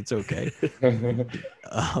speakers. It's okay.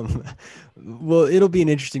 Well, it'll be an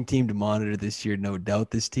interesting team to monitor this year, no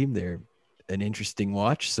doubt. This team, they're an interesting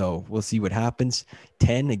watch, so we'll see what happens.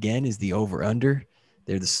 10 again is the over-under.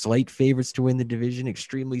 They're the slight favorites to win the division,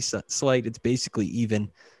 extremely slight. It's basically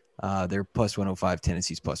even. They're plus 105,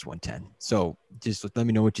 Tennessee's plus 110. So just let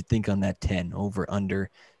me know what you think on that 10 over-under.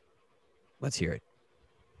 Let's hear it.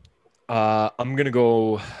 I'm gonna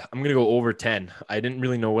go over 10. I didn't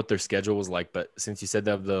really know what their schedule was like, but since you said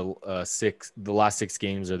that the last 6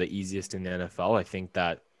 games are the easiest in the NFL, I think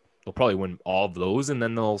that they'll probably win all of those, and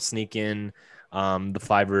then they'll sneak in the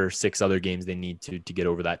 5 or 6 other games they need to get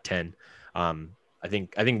over that 10. I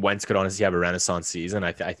think Wentz could honestly have a renaissance season.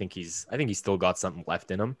 I think he's still got something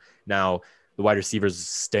left in him. Now the wide receivers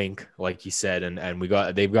stink, like you said, and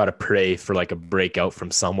they've got to pray for like a breakout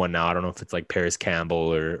from someone now. I don't know if it's like Paris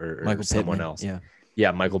Campbell or Michael someone Pittman, else. yeah.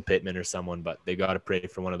 Yeah, Michael Pittman or someone, but they got to pray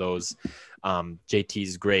for one of those.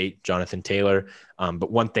 JT's great, Jonathan Taylor.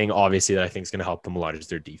 But one thing obviously that I think is going to help them a lot is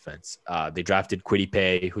their defense. They drafted Kwity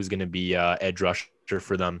Paye, who's going to be edge rusher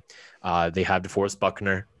for them. They have DeForest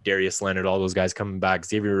Buckner, Darius Leonard, all those guys coming back.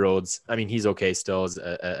 Xavier Rhodes, I mean, he's okay still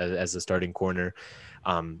as a starting corner.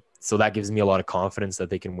 So that gives me a lot of confidence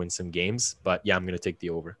that they can win some games. But yeah, I'm going to take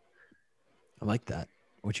the over. I like that.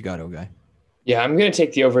 What you got, O-Guy? Yeah, I'm going to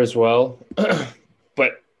take the over as well,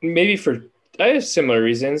 but maybe for I have similar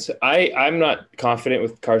reasons. I'm not confident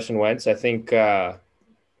with Carson Wentz. I think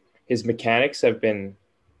his mechanics have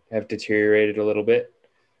deteriorated a little bit.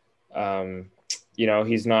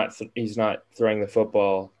 He's not throwing the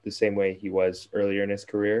football the same way he was earlier in his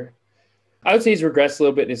career. I would say he's regressed a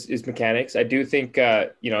little bit in his mechanics. I do think,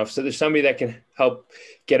 if there's somebody that can help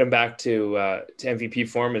get him back to MVP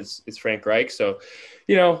form, it's Frank Reich. So,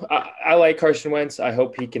 I like Carson Wentz. I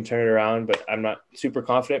hope he can turn it around, but I'm not super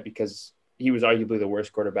confident because he was arguably the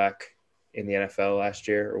worst quarterback in the NFL last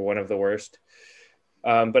year, or one of the worst.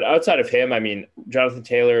 But outside of him, I mean, Jonathan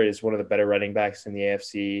Taylor is one of the better running backs in the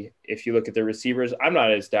AFC. If you look at the receivers, I'm not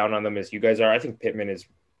as down on them as you guys are. I think Pittman is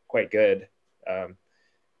quite good.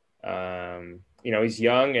 He's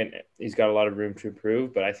young and he's got a lot of room to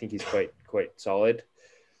improve, but I think he's quite solid.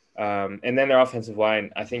 And then their offensive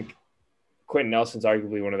line, I think Quentin Nelson's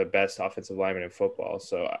arguably one of the best offensive linemen in football.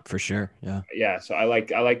 So For sure, yeah. Yeah, so I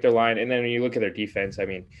like their line. And then when you look at their defense, I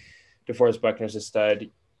mean, DeForest Buckner's a stud.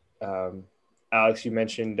 Alex, you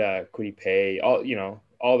mentioned Kwity Paye,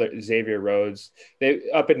 all the Xavier Rhodes.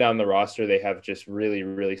 They up and down the roster, they have just really,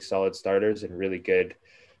 really solid starters and really good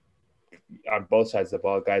on both sides of the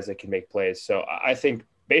ball, guys that can make plays. So I think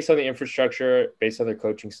based on the infrastructure, based on their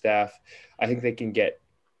coaching staff, I think they can get,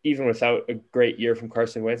 even without a great year from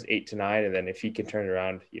Carson Wentz, 8 to 9. And then if he can turn it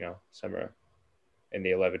around, somewhere in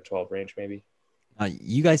the 11-12 range, maybe.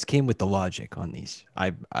 You guys came with the logic on these.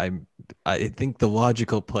 I think the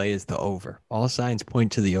logical play is the over. All signs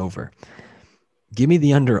point to the over. Give me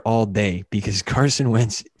the under all day because Carson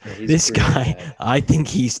Wentz, this guy, bad. I think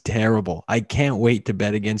he's terrible. I can't wait to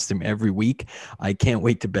bet against him every week. I can't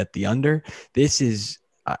wait to bet the under.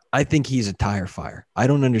 I think he's a tire fire. I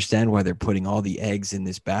don't understand why they're putting all the eggs in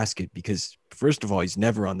this basket because, first of all, he's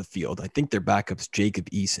never on the field. I think their backup's Jacob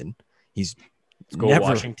Eason. He's never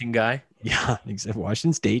Washington guy. Yeah, except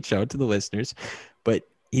Washington State. Shout out to the listeners. But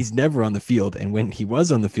he's never on the field. And when he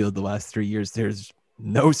was on the field the last 3 years, there's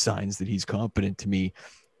no signs that he's competent to me.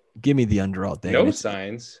 Give me the under all day. No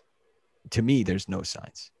signs? To me, there's no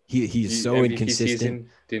signs. He's so MVP inconsistent. Season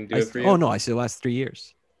didn't do it for you? Oh, no. I said last 3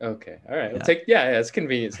 years. Okay. All right. It's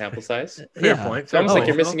convenient sample size. Fair point. It's almost like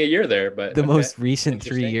you're missing a year there, but the most recent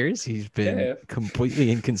 3 years, he's been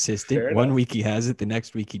completely inconsistent. One week he has it, the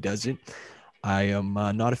next week he doesn't. I am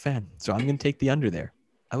not a fan, so I'm going to take the under there.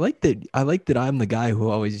 I like that I'm the guy who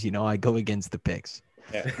always, I go against the picks.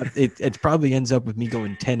 Yeah. It probably ends up with me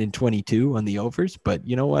going 10-22 on the overs, but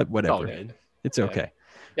you know what? Whatever. It's okay.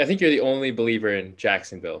 Yeah, I think you're the only believer in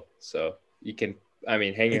Jacksonville, so you can,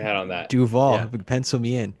 hang your hat on that. Duval, pencil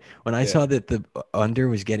me in. When I saw that the under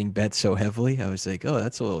was getting bet so heavily, I was like, oh,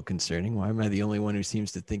 that's a little concerning. Why am I the only one who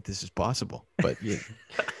seems to think this is possible? But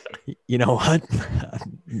you know what?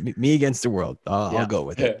 Me against the world. I'll go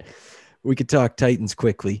with it. We could talk Titans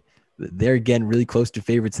quickly. They're, again, really close to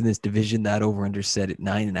favorites in this division. That over-under set at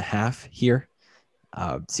 9.5 here.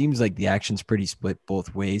 Seems like the action's pretty split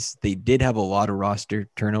both ways. They did have a lot of roster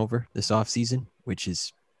turnover this offseason, which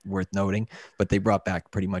is worth noting, but they brought back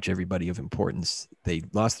pretty much everybody of importance. They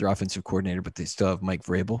lost their offensive coordinator, but they still have Mike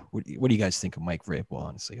Vrabel. What do you guys think of Mike Vrabel,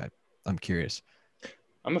 honestly? I'm curious.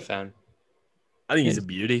 I'm a fan. I think he's a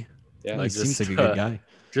beauty. Yeah, he seems like a good guy.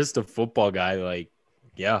 Just a football guy,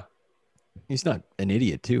 He's not an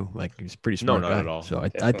idiot, too. He's a pretty smart guy. Not at all. So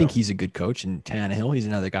I think he's a good coach. And Tannehill, he's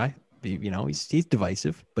another guy. He's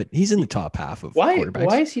divisive, but he's in the top half of quarterbacks.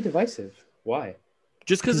 Why is he divisive? Why?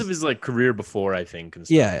 Just because of his career before, I think.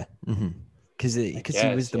 Yeah. Because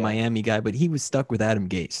he was the Miami guy, but he was stuck with Adam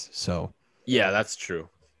Gase. So yeah, that's true.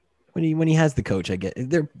 When he has the coach, I get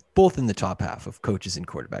they're both in the top half of coaches and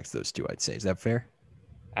quarterbacks. Those two, I'd say. Is that fair?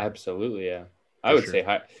 Absolutely, yeah. I would say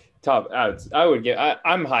high. top. I would get.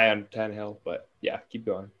 I'm high on Tannehill, but yeah, keep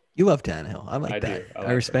going. You love Tannehill. I like I that. do. I I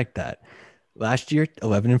like respect that. Last year,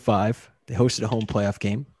 11-5. They hosted a home playoff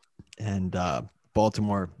game, and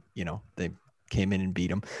Baltimore, they came in and beat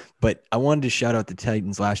them. But I wanted to shout out the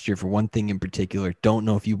Titans last year for one thing in particular. Don't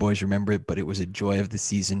know if you boys remember it, but it was a joy of the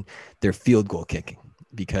season. Their field goal kicking,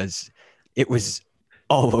 because it was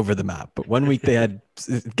all over the map. But one week they had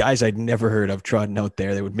guys I'd never heard of trotting out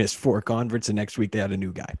there. They would miss 4 converts. The next week they had a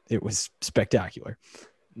new guy. It was spectacular.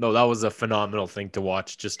 No, that was a phenomenal thing to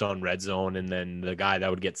watch just on Red Zone. And then the guy that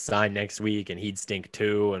would get signed next week and he'd stink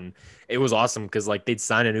too. And it was awesome because like they'd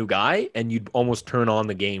sign a new guy and you'd almost turn on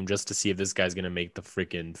the game just to see if this guy's going to make the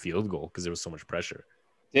freaking field goal because there was so much pressure.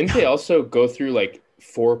 Didn't they also go through like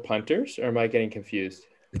 4 punters, or am I getting confused?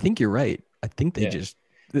 I think you're right. I think they just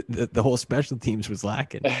the whole special teams was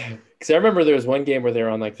lacking. Because I remember there was one game where they were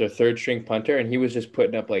on like their 3rd string punter and he was just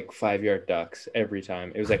putting up like 5-yard ducks every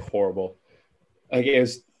time. It was like horrible. Like it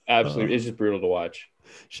was absolutely, it's just brutal to watch.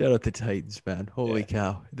 Shout out the Titans, man. Holy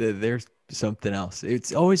cow. There's something else.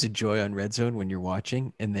 It's always a joy on Red Zone when you're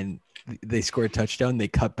watching and then they score a touchdown. They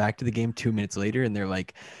cut back to the game 2 minutes later and they're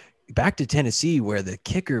like, back to Tennessee where the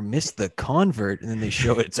kicker missed the convert. And then they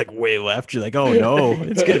show it. It's like way left. You're like, oh no,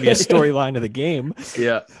 it's going to be a storyline of the game.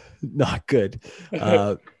 Yeah. Not good.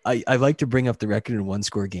 I like to bring up the record in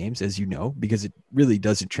 1-score games, as you know, because it really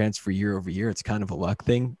doesn't transfer year over year. It's kind of a luck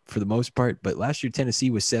thing for the most part. But last year,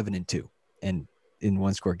 Tennessee was 7-2 and in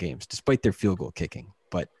 1-score games, despite their field goal kicking.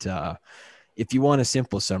 But if you want a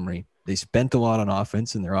simple summary, they spent a lot on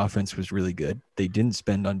offense and their offense was really good. They didn't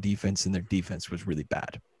spend on defense and their defense was really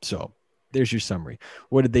bad. So there's your summary.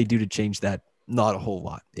 What did they do to change that? Not a whole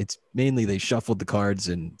lot. It's mainly they shuffled the cards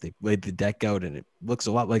and they laid the deck out, and it looks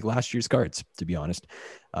a lot like last year's cards, to be honest.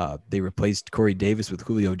 They replaced Corey Davis with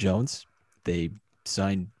Julio Jones. They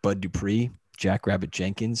signed Bud Dupree, Jackrabbit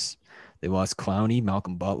Jenkins. They lost Clowney,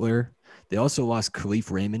 Malcolm Butler. They also lost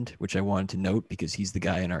Khalif Raymond, which I wanted to note because he's the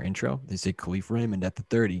guy in our intro. They say Khalif Raymond at the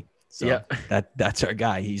 30. So that's our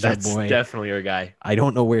guy. That's our boy. Definitely our guy. I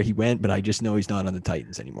don't know where he went, but I just know he's not on the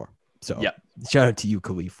Titans anymore. So shout out to you,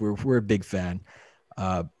 Khalif. We're a big fan.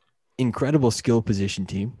 Incredible skill position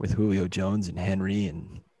team with Julio Jones and Henry,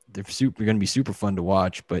 and they're going to be super fun to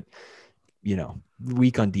watch. But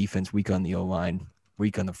weak on defense, weak on the O-line,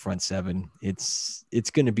 weak on the front 7. It's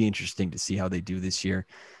going to be interesting to see how they do this year.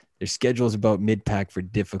 Their schedule is about mid-pack for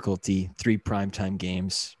difficulty. 3 primetime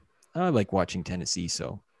games. I like watching Tennessee,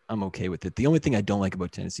 so I'm okay with it. The only thing I don't like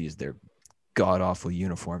about Tennessee is their god-awful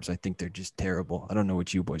uniforms. I think they're just terrible. I don't know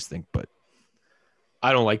what you boys think, but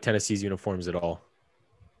I don't like Tennessee's uniforms at all.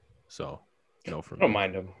 So, I don't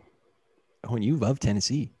mind them. Oh, and you love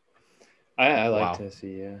Tennessee. I like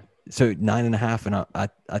Tennessee, yeah. So 9.5, and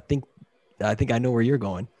I think I know where you're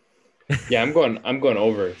going. Yeah, I'm going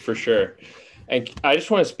over for sure. And I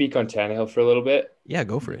just want to speak on Tannehill for a little bit. Yeah,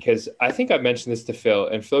 go for it. Because I think I mentioned this to Phil,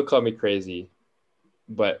 and Phil called me crazy,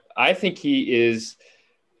 but I think he is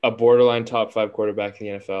a borderline top 5 quarterback in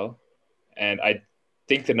the NFL. And I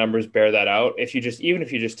think the numbers bear that out. Even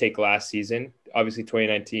if you just take last season, obviously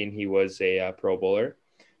 2019, he was a Pro Bowler,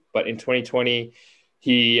 but in 2020,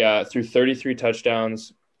 he threw 33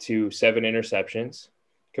 touchdowns to 7 interceptions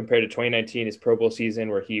compared to 2019, his Pro Bowl season,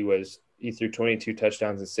 where he threw 22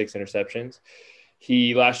 touchdowns and 6 interceptions.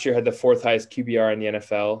 He last year had the 4th highest QBR in the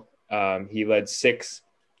NFL. He led 6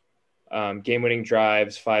 game-winning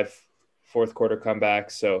drives, 5 fourth quarter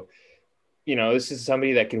comebacks. So, this is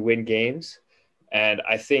somebody that can win games. And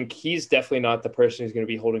I think he's definitely not the person who's going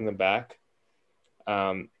to be holding them back.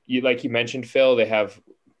 Like you mentioned, Phil, they have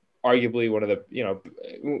arguably one of the,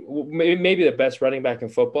 maybe the best running back in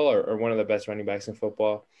football or one of the best running backs in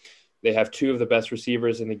football. They have 2 of the best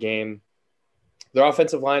receivers in the game. Their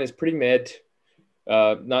offensive line is pretty mid,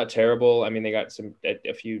 not terrible. I mean, they got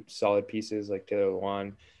a few solid pieces like Taylor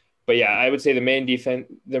Lewan. But yeah, I would say their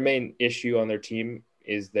main issue on their team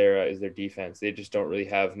is their defense. They just don't really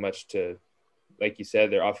have much to, like you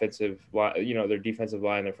said, their offensive line, their defensive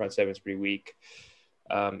line, their front 7 is pretty weak.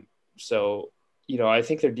 So, I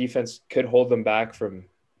think their defense could hold them back from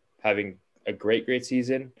having a great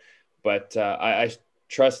season. But I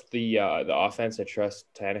trust the offense. I trust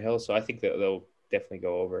Tannehill. So I think that they'll definitely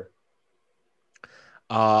go over.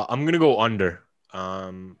 I'm going to go under.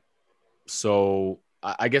 So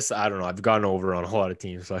I guess, I don't know. I've gone over on a lot of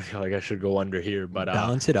teams, so I feel like I should go under here. But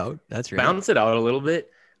balance it out. That's right. Balance it out a little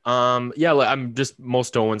bit. I'm just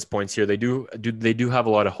most Owen's points here. They do have a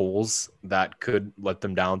lot of holes that could let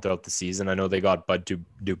them down throughout the season. I know they got Bud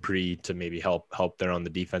Dupree to maybe help there on the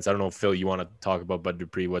defense. I don't know, Phil, you want to talk about Bud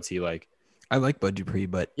Dupree? What's he like? I like Bud Dupree,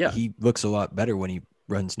 but he looks a lot better when he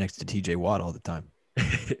runs next to TJ Watt all the time.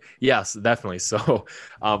 Yes, definitely. So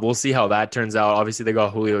we'll see how that turns out. Obviously, they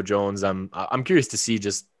got Julio Jones. I'm curious to see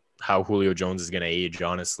just how Julio Jones is going to age,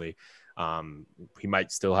 honestly. He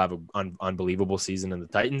might still have an unbelievable season in the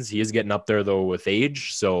Titans. He is getting up there, though, with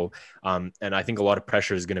age. So, and I think a lot of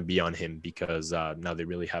pressure is going to be on him because now they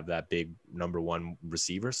really have that big number one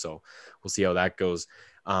receiver. So we'll see how that goes.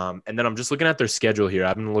 And then I'm just looking at their schedule here. I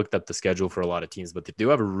haven't looked at the schedule for a lot of teams, but they do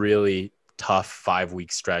have a really tough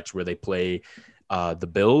 5-week stretch where they play the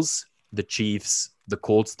Bills, the Chiefs, the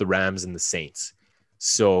Colts, the Rams, and the Saints.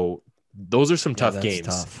 So those are some tough games.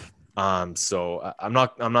 Tough. So I'm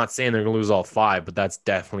not saying they're gonna lose all 5, but that's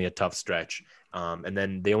definitely a tough stretch. And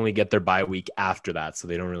then they only get their bye week after that, so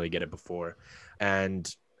they don't really get it before.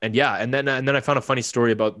 And then I found a funny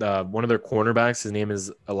story about one of their cornerbacks. His name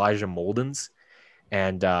is Elijah Moldens,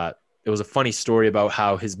 and it was a funny story about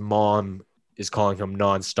how his mom is calling him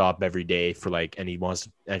nonstop every day for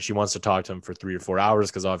and she wants to talk to him for 3 or 4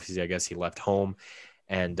 hours because obviously I guess he left home.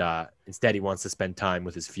 And instead, he wants to spend time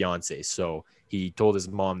with his fiance. So he told his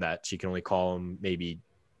mom that she can only call him maybe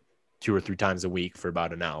 2 or 3 times a week for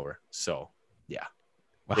about an hour. So, yeah,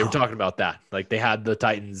 They were talking about that. Like they had the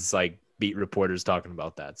Titans beat reporters talking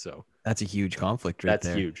about that. So that's a huge conflict right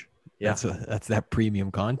there. That's huge. Yeah, that's that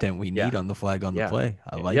premium content we need on the flag on the play.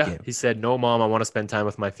 I like it. He said, "No, mom, I want to spend time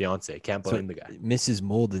with my fiance." Can't blame the guy. Mrs.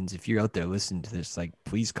 Moldens, if you're out there listening to this,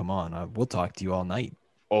 please come on. We'll talk to you all night.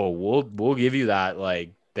 Oh, we'll give you that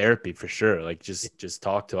therapy for sure. Just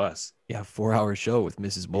talk to us. Yeah, 4-hour show with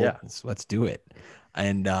Mrs. Moldens. Yeah. Let's do it.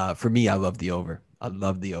 And for me, I love the over.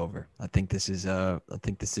 I think this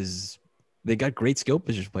is they got great skill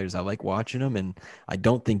position players. I like watching them, and I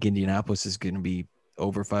don't think Indianapolis is going to be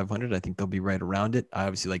over 500. I think they'll be right around it. I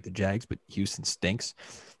obviously like the Jags, but Houston stinks.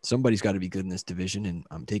 Somebody's got to be good in this division, and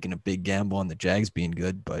I'm taking a big gamble on the Jags being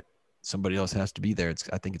good, but somebody else has to be there.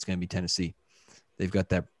 I think it's going to be Tennessee. They've got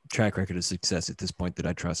that track record of success at this point that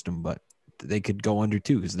I trust them, but they could go under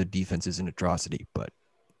too because the defense is an atrocity, but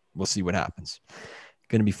we'll see what happens.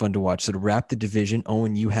 Going to be fun to watch. So to wrap the division,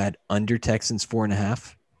 Owen, you had under Texans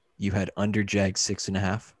 4.5. You had under Jags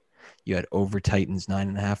 6.5. You had over Titans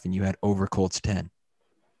 9.5, and you had over Colts 10.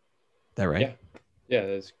 Is that right? Yeah,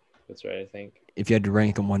 that's right. I think. If you had to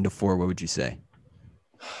rank them 1 to 4, what would you say?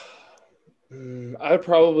 I would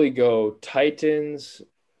probably go Titans,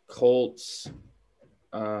 Colts,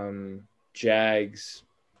 Jags,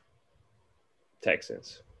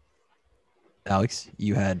 Texans. Alex,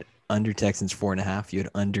 you had under Texans 4.5. You had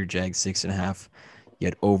under Jags 6.5. You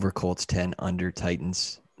had over Colts 10, under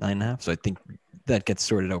Titans 9.5. So I think that gets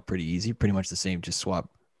sorted out pretty easy. Pretty much the same. Just swap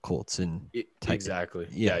Colts and Titans. Exactly.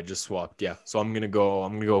 Yeah, just swapped. Yeah. So I'm gonna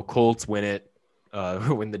go Colts win it,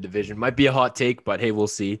 win the division. Might be a hot take, but hey, we'll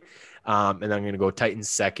see. And then I'm gonna go Titans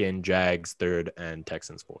second, Jags third, and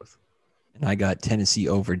Texans fourth. And I got Tennessee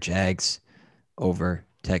over Jags, over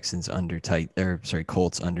Texans under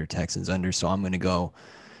Colts under Texans under. So I'm gonna go.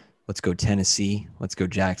 Let's go Tennessee. Let's go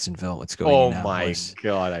Jacksonville. Let's go. Oh my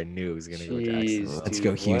God! I knew he was gonna go Jacksonville. Let's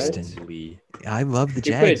go Houston. What? I love the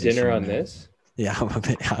Jags. You put a dinner on this? Yeah,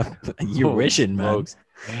 you're wishing, man.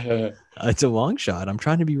 It's a long shot. I'm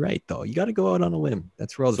trying to be right, though. You got to go out on a limb.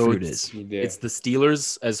 That's where all the fruit is. It's the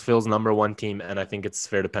Steelers as Phil's number 1 team, and I think it's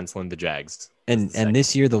fair to pencil in the Jags. And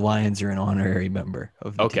this year, the Lions are an honorary member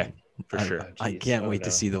of the team. For sure. I can't wait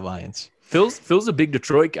to see the Lions. Phil's a big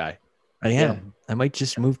Detroit guy. I am. Yeah. I might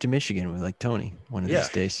just move to Michigan with Tony one of these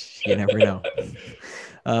days. You never know.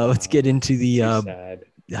 Let's get into the. Sad.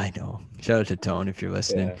 I know. Shout out to Tone if you're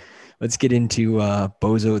listening. Yeah. Let's get into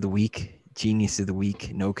Bozo of the Week, Genius of the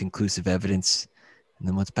Week, no conclusive evidence. And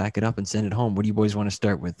then let's pack it up and send it home. What do you boys want to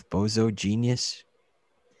start with? Bozo, Genius?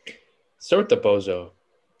 Start with the Bozo.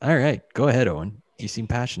 All right. Go ahead, Owen. You seem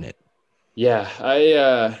passionate. Yeah.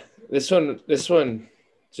 I this one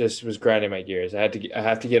just was grinding my gears. I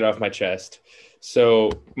have to get it off my chest. So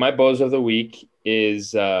my Bozo of the Week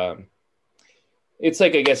is it's I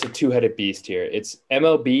guess a two-headed beast here. It's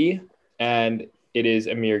MLB and it is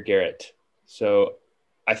Amir Garrett. So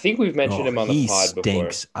I think we've mentioned him on the pod before. He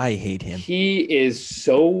stinks. I hate him. He is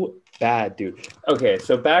so bad, dude. Okay,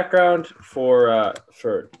 so background for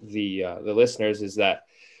the listeners is that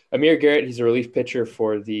Amir Garrett, he's a relief pitcher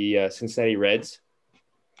for the Cincinnati Reds.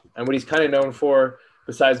 And what he's kind of known for,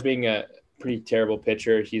 besides being a pretty terrible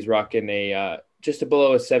pitcher, he's rocking a just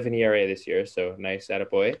below a 7 ERA this year. So nice,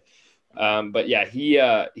 attaboy. But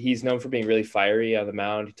yeah, he's known for being really fiery on the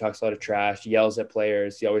mound. He talks a lot of trash, yells at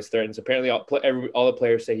players. He always threatens. Apparently, all the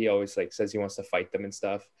players say he always says he wants to fight them and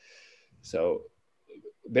stuff. So,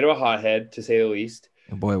 a bit of a hothead to say the least.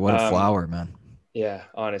 Oh boy, what a flower, man! Yeah,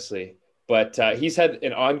 honestly. But he's had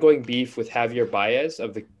an ongoing beef with Javier Baez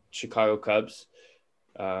of the Chicago Cubs.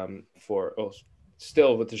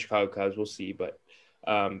 still with the Chicago Cubs. We'll see, but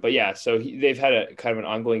yeah. So they've had a kind of an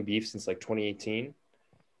ongoing beef since like 2018,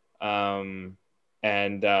 and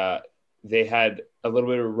they had a little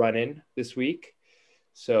bit of a run-in this week.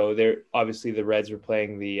 So they're obviously the Reds were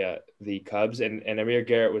playing the Cubs, and Amir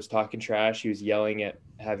Garrett was talking trash. He was yelling at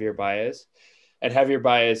Javier Baez, and Javier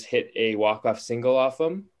Baez hit a walk-off single off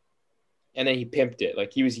him, and then he pimped it.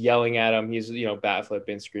 Like he was yelling at him. He's bat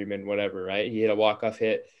flipping, screaming, whatever. Right? He hit a walk-off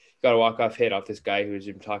hit. Got a walk-off hit off this guy who's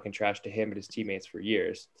been talking trash to him and his teammates for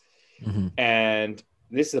years. Mm-hmm. And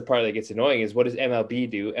this is the part that gets annoying: is what does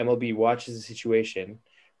MLB do? MLB watches the situation,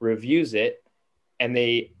 reviews it, and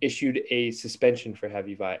they issued a suspension for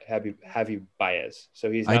Javi Baez.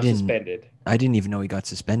 So he's now suspended. I didn't even know he got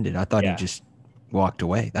suspended. I thought he just walked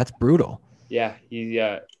away. That's brutal. Yeah, he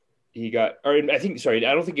got, or I don't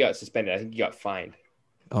think he got suspended. I think he got fined.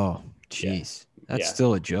 Oh, jeez. That's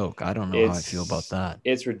still a joke. I don't know how I feel about that.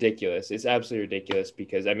 It's ridiculous. It's absolutely ridiculous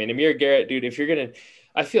because, I mean, Amir Garrett, dude,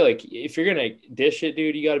 I feel like if you're going to dish it,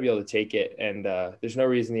 dude, you got to be able to take it. And there's no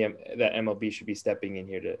reason that MLB should be stepping in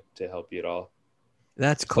here to help you at all.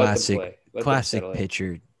 That's classic. Classic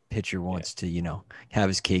pitcher wants to, have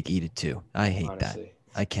his cake, eat it too. I hate that.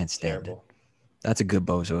 I can't stand it. That's a good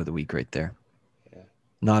bozo of the week right there. Yeah.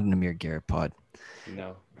 Not an Amir Garrett pod.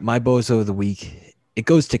 No. My bozo of the week, it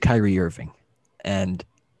goes to Kyrie Irving. And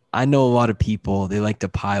I know a lot of people, they like to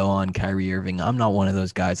pile on Kyrie Irving. I'm not one of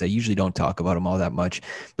those guys. I usually don't talk about him all that much.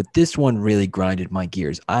 But this one really grinded my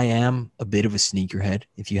gears. I am a bit of a sneakerhead.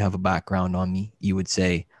 If you have a background on me, you would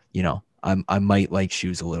say, I might like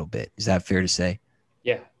shoes a little bit. Is that fair to say?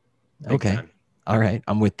 Yeah. Okay. All right.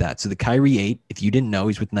 I'm with that. So the Kyrie 8, if you didn't know,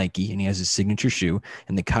 he's with Nike and he has his signature shoe.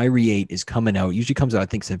 And the Kyrie 8 is coming out. Usually comes out, I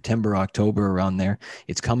think, September, October, around there.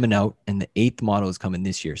 It's coming out. And the 8th model is coming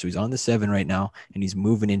this year. So he's on the 7 right now and he's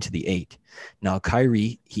moving into the 8. Now,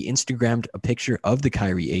 Kyrie, he Instagrammed a picture of the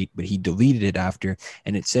Kyrie 8, but he deleted it after.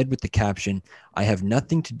 And it said with the caption, "I have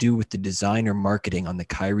nothing to do with the design or marketing on the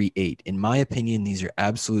Kyrie 8. In my opinion, these are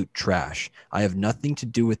absolute trash. I have nothing to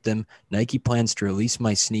do with them. Nike plans to release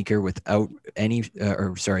my sneaker without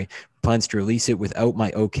plans to release it without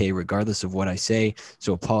my okay, regardless of what I say.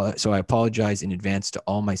 So I apologize in advance to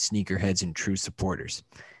all my sneakerheads and true supporters."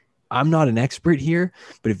 I'm not an expert here,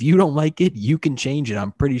 but if you don't like it, you can change it.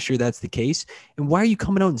 I'm pretty sure that's the case. And why are you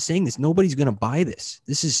coming out and saying this? Nobody's going to buy this.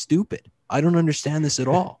 This is stupid. I don't understand this at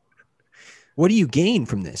all. What do you gain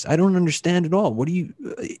from this? I don't understand at all.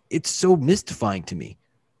 It's so mystifying to me.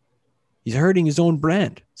 He's hurting his own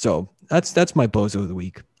brand. So that's my bozo of the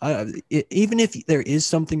week. Even if there is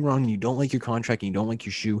something wrong and you don't like your contract and you don't like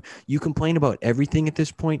your shoe, you complain about everything at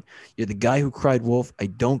this point. You're the guy who cried wolf. I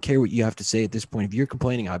don't care what you have to say at this point. If you're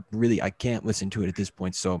complaining, I can't listen to it at this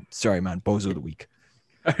point. So sorry, man. Bozo of the week.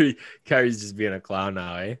 Kyrie's just being a clown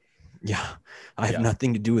now, eh? Yeah. I have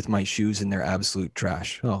nothing to do with my shoes and they're absolute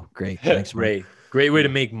trash. Oh, great. Thanks, Great way to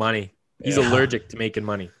make money. He's allergic to making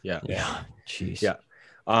money. Yeah. Jeez. Yeah.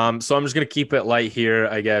 So I'm just gonna keep it light here,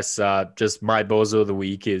 I guess. Just my bozo of the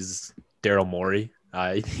week is Daryl Morey.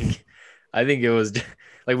 I think it was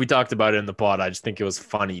like we talked about it in the pod. I just think it was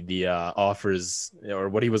funny, the offers or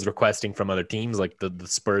what he was requesting from other teams. Like the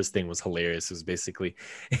Spurs thing was hilarious. It was basically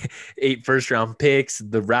 8 first-round picks.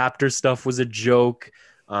 The Raptors stuff was a joke.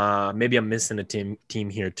 Maybe I'm missing a team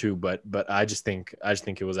here too, but I just think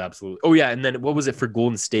it was absolutely. Oh yeah, and then what was it for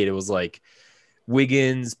Golden State? It was like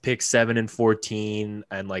Wiggins pick 7 and 14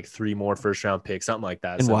 and like 3 more first round picks, something like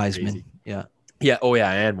that. And Wiseman. Crazy. Yeah. Oh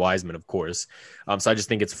yeah. And Wiseman, of course. So I just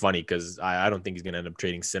think it's funny because I don't think he's going to end up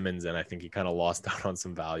trading Simmons. And I think he kind of lost out on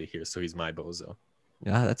some value here. So he's my bozo.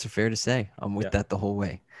 Yeah, that's fair to say. I'm with that the whole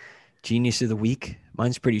way. Genius of the week.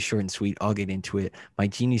 Mine's pretty short and sweet. I'll get into it. My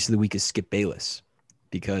genius of the week is Skip Bayless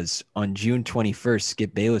because on June 21st,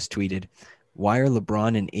 Skip Bayless tweeted, "Why are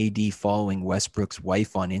LeBron and AD following Westbrook's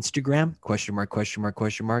wife on Instagram? ?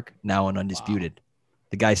 Now on Undisputed." Wow.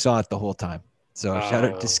 The guy saw it the whole time. So shout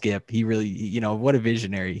out to Skip. He really, what a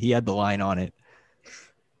visionary. He had the line on it.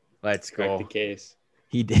 Let's go. The case.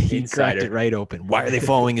 He did. He cracked it right open. Why are they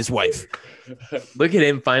following his wife? Look at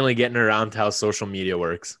him finally getting around to how social media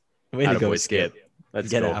works. Way to go, Skip. Let's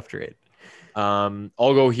get go. after it. I'll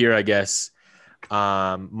go here, I guess.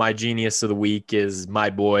 My genius of the week is my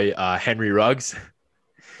boy Henry Ruggs.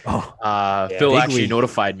 Phil actually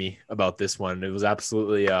notified me about this one. It was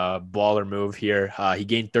absolutely a baller move here. He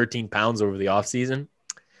gained 13 pounds over the offseason.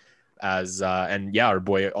 Our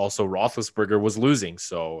boy also Roethlisberger was losing.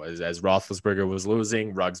 So as Roethlisberger was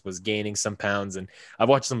losing, Ruggs was gaining some pounds. And I've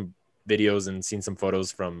watched some videos and seen some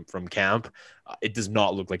photos from camp. It does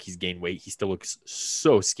not look like he's gained weight. He still looks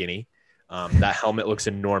so skinny. That helmet looks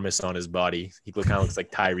enormous on his body. He kind of looks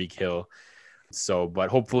like Tyreek Hill. So, but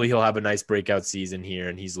hopefully he'll have a nice breakout season here.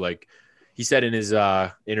 And he's like, he said in his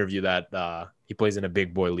interview that he plays in a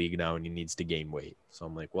big boy league now and he needs to gain weight. So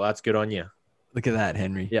I'm like, well, that's good on you. Look at that,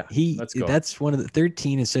 Henry. Yeah, let's go. That's one of the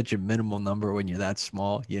 13 is such a minimal number when you're that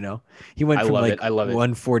small, you know. He went from I love it.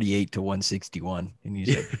 148 to 161, and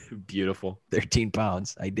he's like, beautiful. 13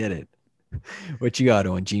 pounds. I did it. What you got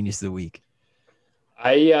on Genius of the Week?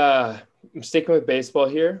 I'm sticking with baseball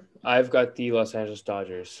here. I've got the Los Angeles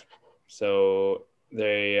Dodgers. So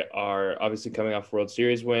they are obviously coming off World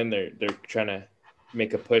Series win. They're trying to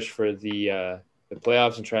make a push for the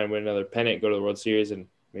playoffs and try and win another pennant, go to the World Series, and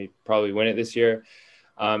maybe probably win it this year.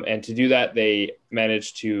 And to do that, they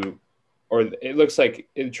managed to, or it looks like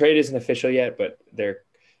the trade isn't official yet, but they're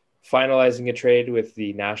finalizing a trade with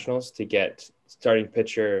the Nationals to get starting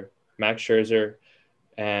pitcher Max Scherzer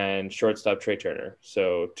and shortstop Trey Turner.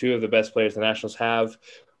 So two of the best players the Nationals have,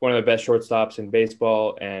 one of the best shortstops in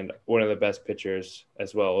baseball, and one of the best pitchers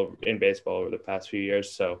as well in baseball over the past few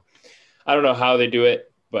years. So I don't know how they do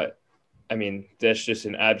it, but I mean, that's just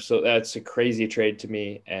that's a crazy trade to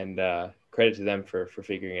me, and credit to them for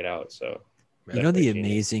figuring it out. So, you know, the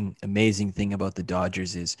amazing thing about the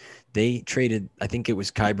Dodgers is they traded, I think it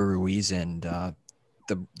was Kyber Ruiz and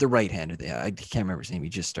the right-hander. I can't remember his name. He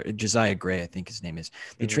just started, Josiah Gray, I think his name is.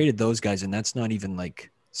 They traded those guys, and that's not even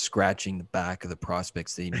like scratching the back of the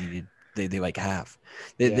prospects they needed. They like have.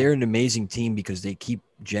 They're an amazing team because they keep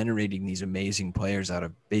generating these amazing players out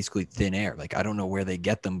of basically thin air. Like, I don't know where they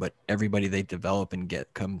get them, but everybody they develop and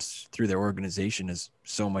get comes through their organization has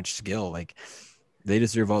so much skill. Like, they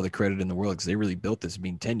deserve all the credit in the world because they really built this. I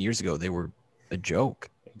mean, 10 years ago, they were a joke.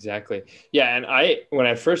 Exactly. Yeah, and when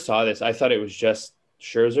I first saw this, I thought it was just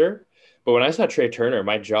Scherzer. But when I saw Trey Turner,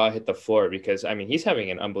 my jaw hit the floor because, I mean, he's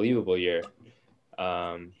having an unbelievable year.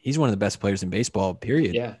 He's one of the best players in baseball,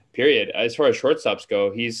 period. Yeah, period. As far as shortstops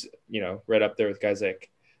go, he's, right up there with guys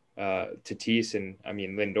like Tatis and, I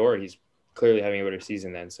mean, Lindor. He's clearly having a better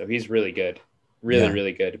season then. So he's really good.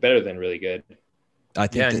 Really good. Better than really good. I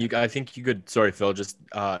think I think you could. Sorry, Phil. Just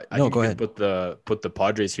I think go you ahead. could put the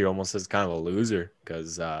Padres here almost as kind of a loser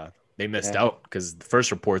because they missed out because the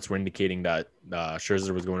first reports were indicating that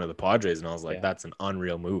Scherzer was going to the Padres, and I was like, that's an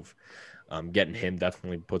unreal move. Getting him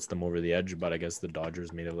definitely puts them over the edge, but I guess the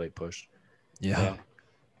Dodgers made a late push. Yeah.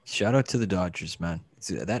 Shout out to the Dodgers, man.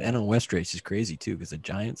 That NL West race is crazy too because the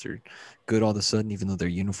Giants are good all of a sudden, even though their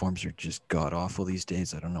uniforms are just god awful these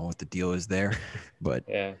days. I don't know what the deal is there, but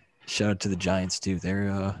shout out to the Giants too. They're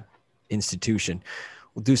a institution.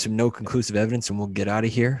 We'll do some no conclusive evidence and we'll get out of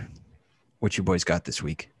here. What you boys got this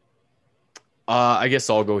week? I guess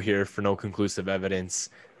I'll go here for no conclusive evidence.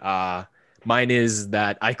 Mine is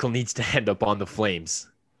that Eichel needs to end up on the Flames.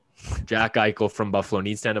 Jack Eichel from Buffalo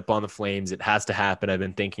needs to end up on the Flames. It has to happen. I've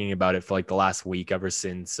been thinking about it for like the last week ever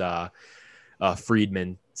since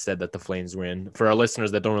Friedman said that the Flames were in. For our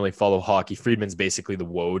listeners that don't really follow hockey, Friedman's basically the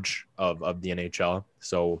Woj of the NHL.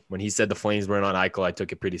 So when he said the Flames were in on Eichel, I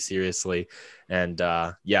took it pretty seriously. And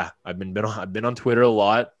I've been on Twitter a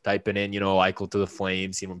lot, typing in, Eichel to the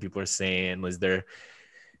Flames, seeing what people are saying. Was there...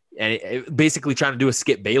 And basically trying to do a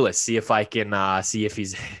Skip Bayless, see if I can see if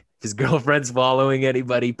his girlfriend's following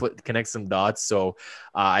anybody, connect some dots. So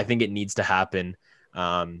I think it needs to happen.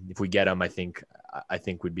 If we get him, I think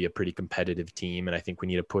we'd be a pretty competitive team, and I think we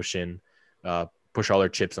need to push all our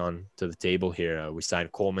chips on to the table here. We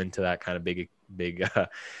signed Coleman to that kind of big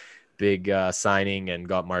signing and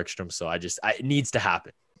got Markstrom. So it needs to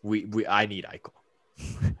happen. I need Eichel.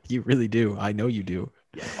 You really do. I know you do.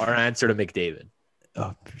 Yeah, our answer to McDavid.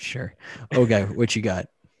 Oh, sure. Okay, what you got?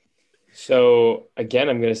 So again,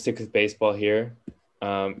 I'm going to stick with baseball here,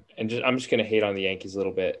 I'm just going to hate on the Yankees a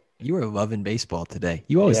little bit. You are loving baseball today.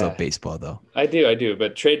 You always love baseball, though. I do.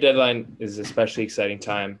 But trade deadline is an especially exciting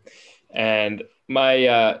time, and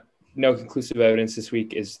my no conclusive evidence this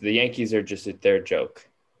week is the Yankees are just they're a joke.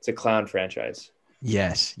 It's a clown franchise.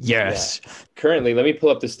 Yes. Yeah. Currently, let me pull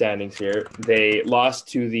up the standings here. They lost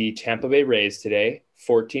to the Tampa Bay Rays today,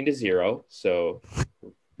 14-0. So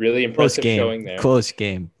really impressive showing there. Close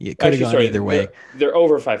game. You could have gone either way. They're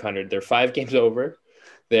over 500. They're 5 games over.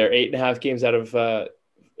 They're 8.5 games out of the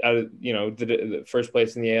first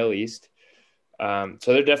place in the AL East. So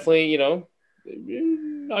they're definitely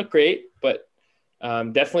not great, but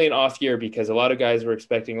definitely an off year because a lot of guys were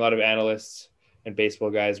expecting, a lot of analysts and baseball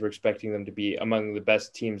guys were expecting them to be among the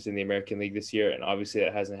best teams in the American League this year, and obviously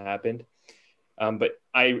that hasn't happened. But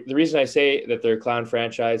the reason I say that they're a clown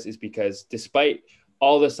franchise is because despite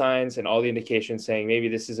all the signs and all the indications saying maybe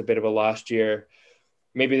this is a bit of a lost year,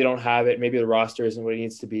 maybe they don't have it, maybe the roster isn't what it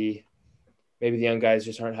needs to be, maybe the young guys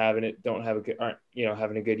just aren't having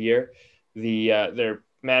a good year. Their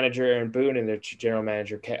manager Aaron Boone and their general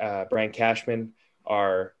manager Brian Cashman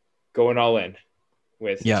are going all in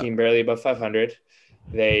with the team barely above 500.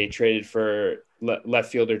 They traded for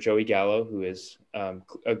left fielder Joey Gallo, who is a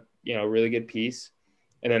really good piece,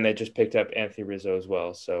 and then they just picked up Anthony Rizzo as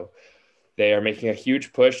well. So they are making a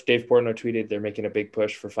huge push. Dave Portnoy tweeted they're making a big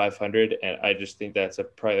push for 500, and I just think that's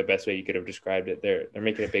probably the best way you could have described it. They're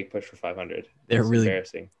making a big push for 500. They're really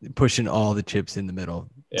embarrassing, pushing all the chips in the middle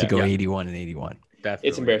to go 81 and 81. Definitely.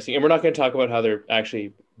 It's embarrassing, and we're not going to talk about how they're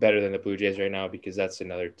actually better than the Blue Jays right now because that's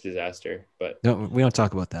another disaster. But no, we don't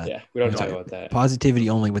talk about that. Yeah, we don't talk about that. Positivity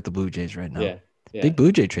only with the Blue Jays right now. Yeah. Big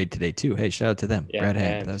Blue Jay trade today too. Hey, shout out to them. Yeah, Brad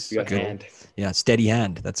Hand. That's good. Hand. Yeah, steady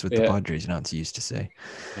hand. That's what the Padres announcers used to say.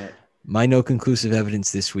 Yeah. My no conclusive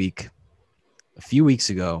evidence this week. A few weeks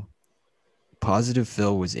ago, Positive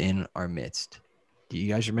Phil was in our midst. Do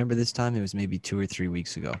you guys remember this time? It was maybe 2 or 3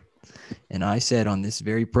 weeks ago. And I said on this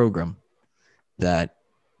very program that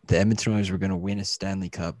the Edmonton Oilers were going to win a Stanley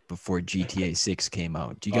Cup before GTA 6 came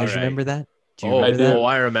out. Do you guys remember that? Do you remember that?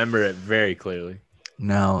 I remember it very clearly.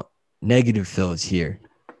 Now, Negative Phil is here,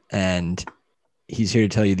 and he's here to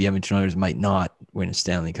tell you the Edmonton Oilers might not win a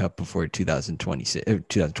Stanley Cup before 2026,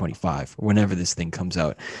 2025, or whenever this thing comes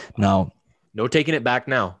out. Now, no taking it back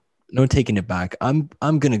now. No taking it back. I'm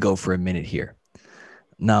going to go for a minute here.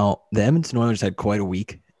 Now, the Edmonton Oilers had quite a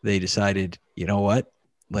week. They decided, you know what?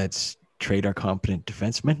 Let's trade our competent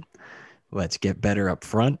defensemen. Let's get better up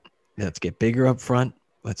front. Let's get bigger up front.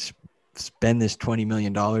 Let's spend this $20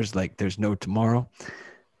 million like there's no tomorrow.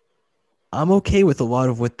 I'm okay with a lot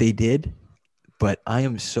of what they did, but I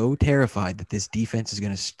am so terrified that this defense is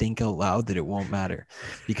going to stink out loud that it won't matter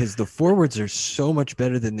because the forwards are so much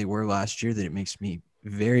better than they were last year that it makes me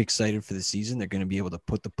very excited for the season. They're going to be able to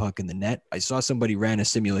put the puck in the net. I saw somebody ran a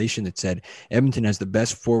simulation that said Edmonton has the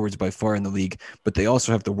best forwards by far in the league, but they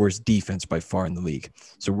also have the worst defense by far in the league.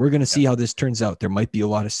 So we're going to see how this turns out. There might be a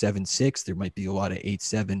lot of 7-6. There might be a lot of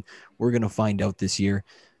 8-7. We're going to find out this year.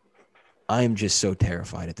 I am just so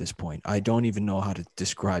terrified at this point. I don't even know how to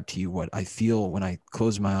describe to you what I feel when I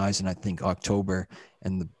close my eyes and I think October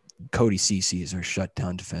and the Cody Ceci is our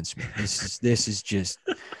shutdown defenseman. This is just,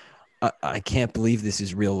 I can't believe this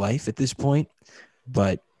is real life at this point,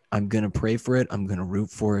 but I'm going to pray for it. I'm going to root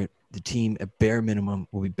for it. The team at bare minimum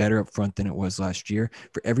will be better up front than it was last year.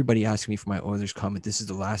 For everybody asking me for my Oilers comment, this is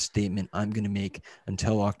the last statement I'm going to make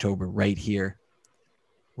until October right here.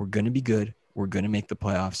 We're going to be good. We're going to make the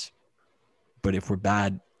playoffs. But if we're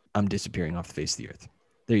bad, I'm disappearing off the face of the earth.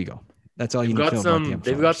 There you go. That's all you need to know about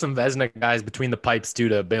the They've got some Vezina guys between the pipes, too,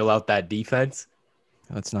 to bail out that defense.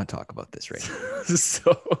 Let's not talk about this right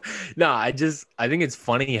now. I think it's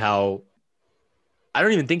funny how I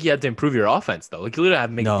don't even think you had to improve your offense, though. Like, you literally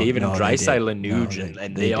have McDavid and Draisaitl and Nugent,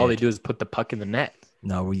 and all they do is put the puck in the net.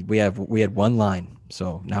 No, we had one line,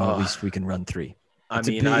 so now at least we can run three.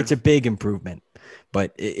 It's a big improvement.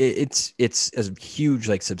 But it's a huge,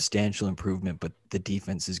 like, substantial improvement, but the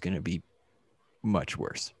defense is going to be much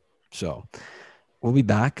worse. So we'll be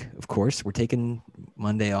back, of course. We're taking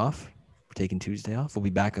Monday off. We're taking Tuesday off. We'll be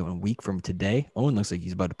back in a week from today. Owen looks like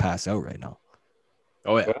he's about to pass out right now.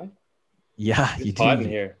 Oh, yeah. What? Yeah. It's hot in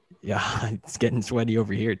here. Yeah, it's getting sweaty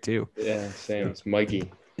over here, too. Yeah, same. It's muggy.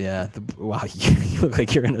 Yeah. Wow, you look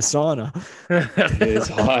like you're in a sauna. It's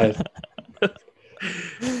hot.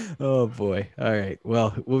 Oh boy. All right.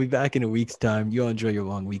 Well, we'll be back in a week's time. You all enjoy your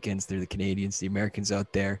long weekends. They're the Canadians, the Americans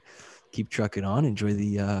out there. Keep trucking on. Enjoy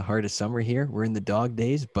the heart of summer here. We're in the dog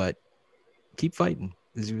days, but keep fighting.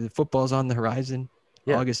 The football's on the horizon.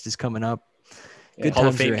 Yeah. August is coming up. Good Hall of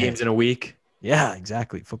times Fame are ahead. games in a week. Yeah,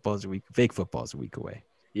 exactly. Football's a week. Fake football's a week away.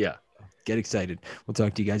 Yeah. Get excited. We'll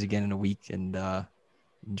talk to you guys again in a week, and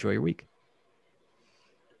enjoy your week.